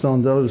pronounced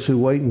on those who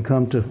wait and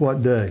come to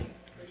what day?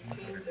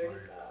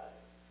 1335.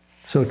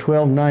 So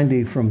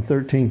 1290 from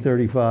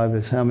 1335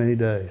 is how many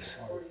days?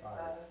 45.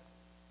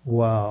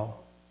 Wow.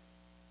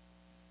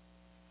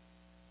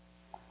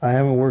 I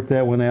haven't worked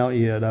that one out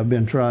yet. I've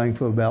been trying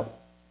for about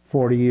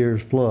 40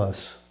 years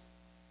plus.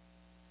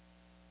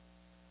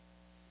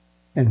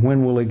 And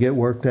when will it get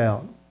worked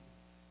out?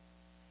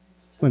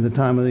 When the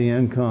time of the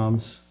end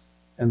comes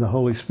and the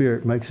Holy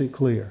Spirit makes it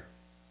clear.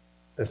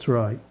 That's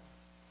right.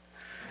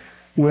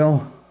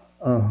 Well,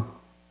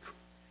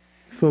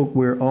 folk,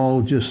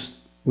 we're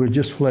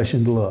just flesh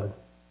and blood.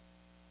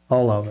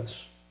 All of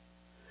us.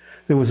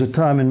 There was a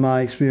time in my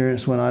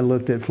experience when I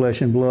looked at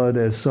flesh and blood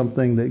as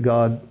something that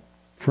God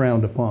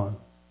frowned upon.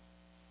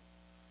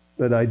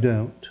 But I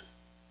don't.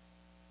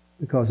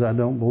 Because I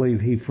don't believe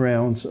He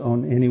frowns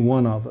on any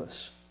one of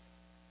us.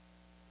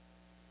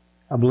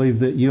 I believe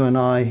that you and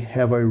I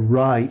have a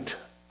right,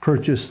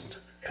 purchased,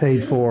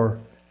 paid for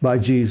by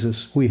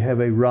Jesus. We have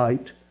a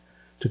right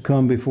to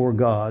come before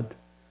God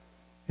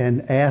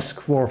and ask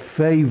for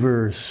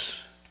favors.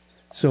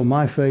 So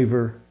my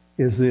favor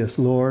is this,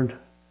 Lord,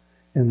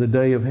 in the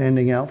day of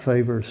handing out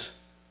favors,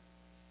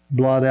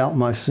 blot out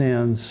my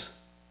sins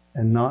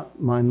and not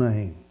my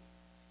name.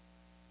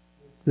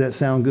 Does that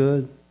sound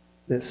good?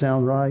 Does that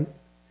sound right?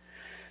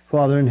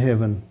 Father in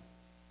heaven,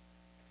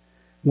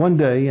 one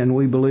day, and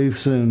we believe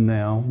soon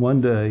now,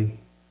 one day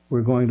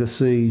we're going to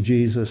see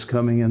Jesus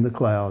coming in the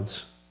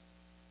clouds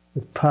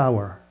with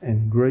power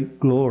and great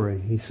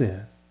glory, He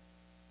said.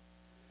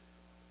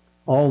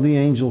 All the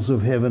angels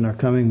of heaven are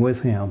coming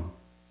with Him.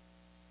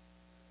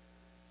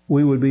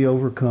 We would be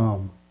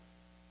overcome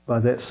by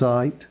that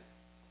sight,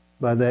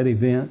 by that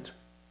event,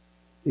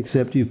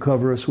 except You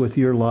cover us with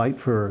Your light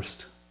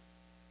first.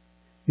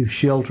 You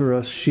shelter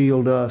us,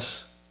 shield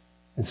us,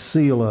 and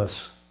seal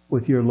us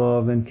with Your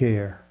love and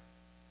care.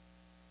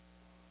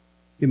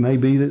 It may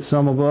be that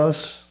some of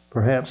us,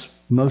 perhaps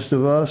most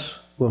of us,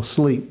 will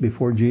sleep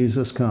before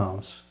Jesus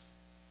comes.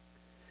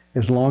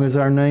 As long as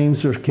our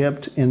names are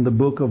kept in the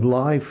book of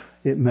life,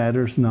 it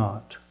matters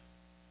not.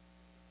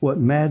 What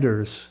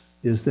matters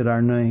is that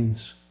our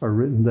names are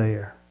written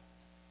there.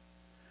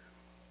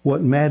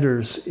 What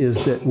matters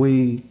is that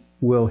we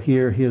will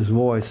hear His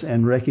voice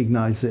and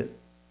recognize it.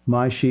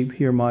 My sheep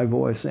hear my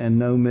voice and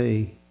know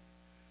me,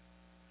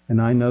 and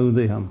I know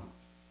them.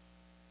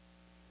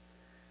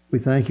 We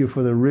thank You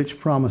for the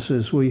rich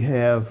promises we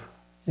have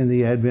in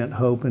the Advent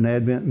hope and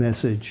Advent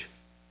message.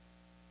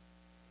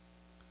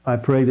 I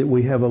pray that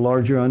we have a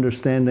larger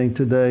understanding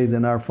today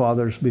than our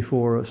fathers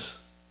before us.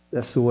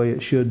 That's the way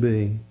it should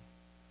be.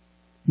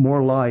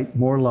 More light,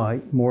 more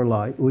light, more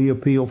light. We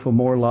appeal for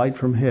more light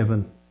from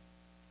heaven.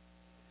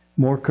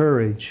 More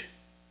courage.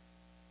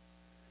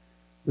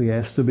 We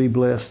ask to be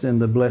blessed in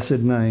the blessed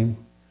name,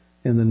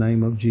 in the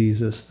name of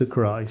Jesus the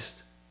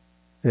Christ.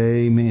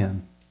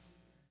 Amen.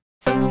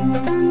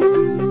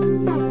 lost.